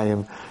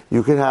Ephraim,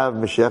 you can have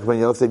Mashiach ben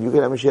Yosef, you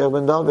can have Mashiach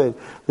ben David.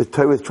 The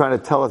Torah is trying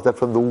to tell us that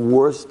from the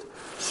worst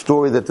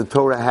story that the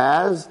Torah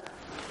has,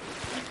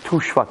 2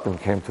 Shvatim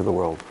came to the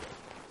world.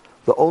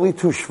 The only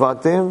 2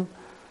 Shvatim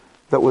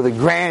that were the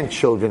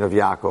grandchildren of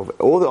Yaakov.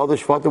 All the other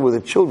Shvatim were the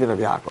children of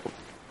Yaakov.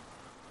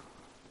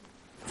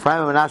 Ephraim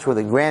and Manasseh were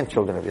the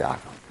grandchildren of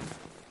Yaakov.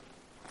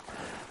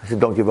 I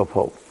said, don't give up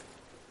hope.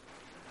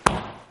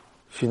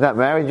 She's not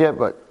married yet,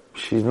 but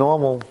she's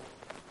normal.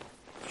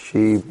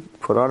 She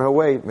put on her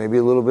weight, maybe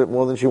a little bit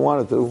more than she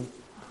wanted to.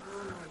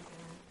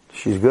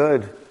 She's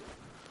good.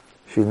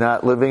 She's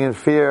not living in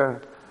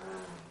fear.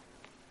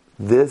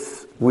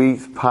 This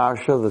week's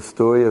Parsha, the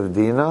story of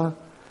Dinah,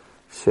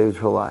 saved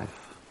her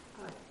life.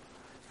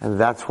 And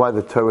that's why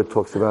the Torah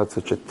talks about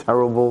such a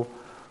terrible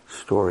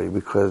story,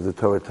 because the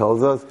Torah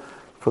tells us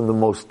from the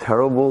most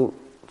terrible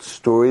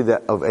story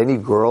that of any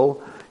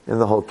girl in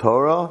the whole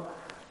Torah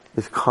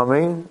is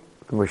coming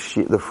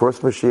the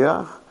first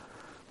Mashiach,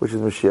 which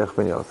is Mashiach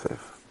ben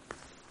Yosef.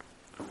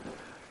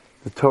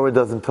 The Torah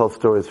doesn't tell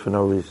stories for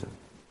no reason.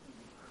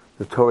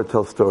 The Torah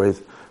tells stories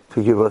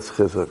to give us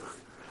chizuk.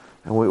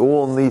 And we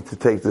all need to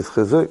take this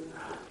chizuk.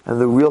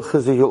 And the real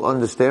chizuk you'll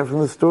understand from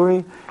the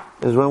story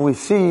is when we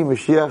see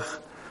Mashiach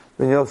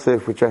ben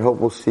Yosef, which I hope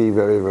we'll see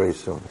very, very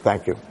soon.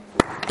 Thank you.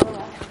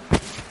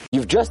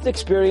 You've just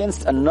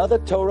experienced another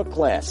Torah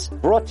class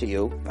brought to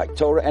you by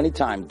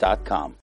TorahAnytime.com.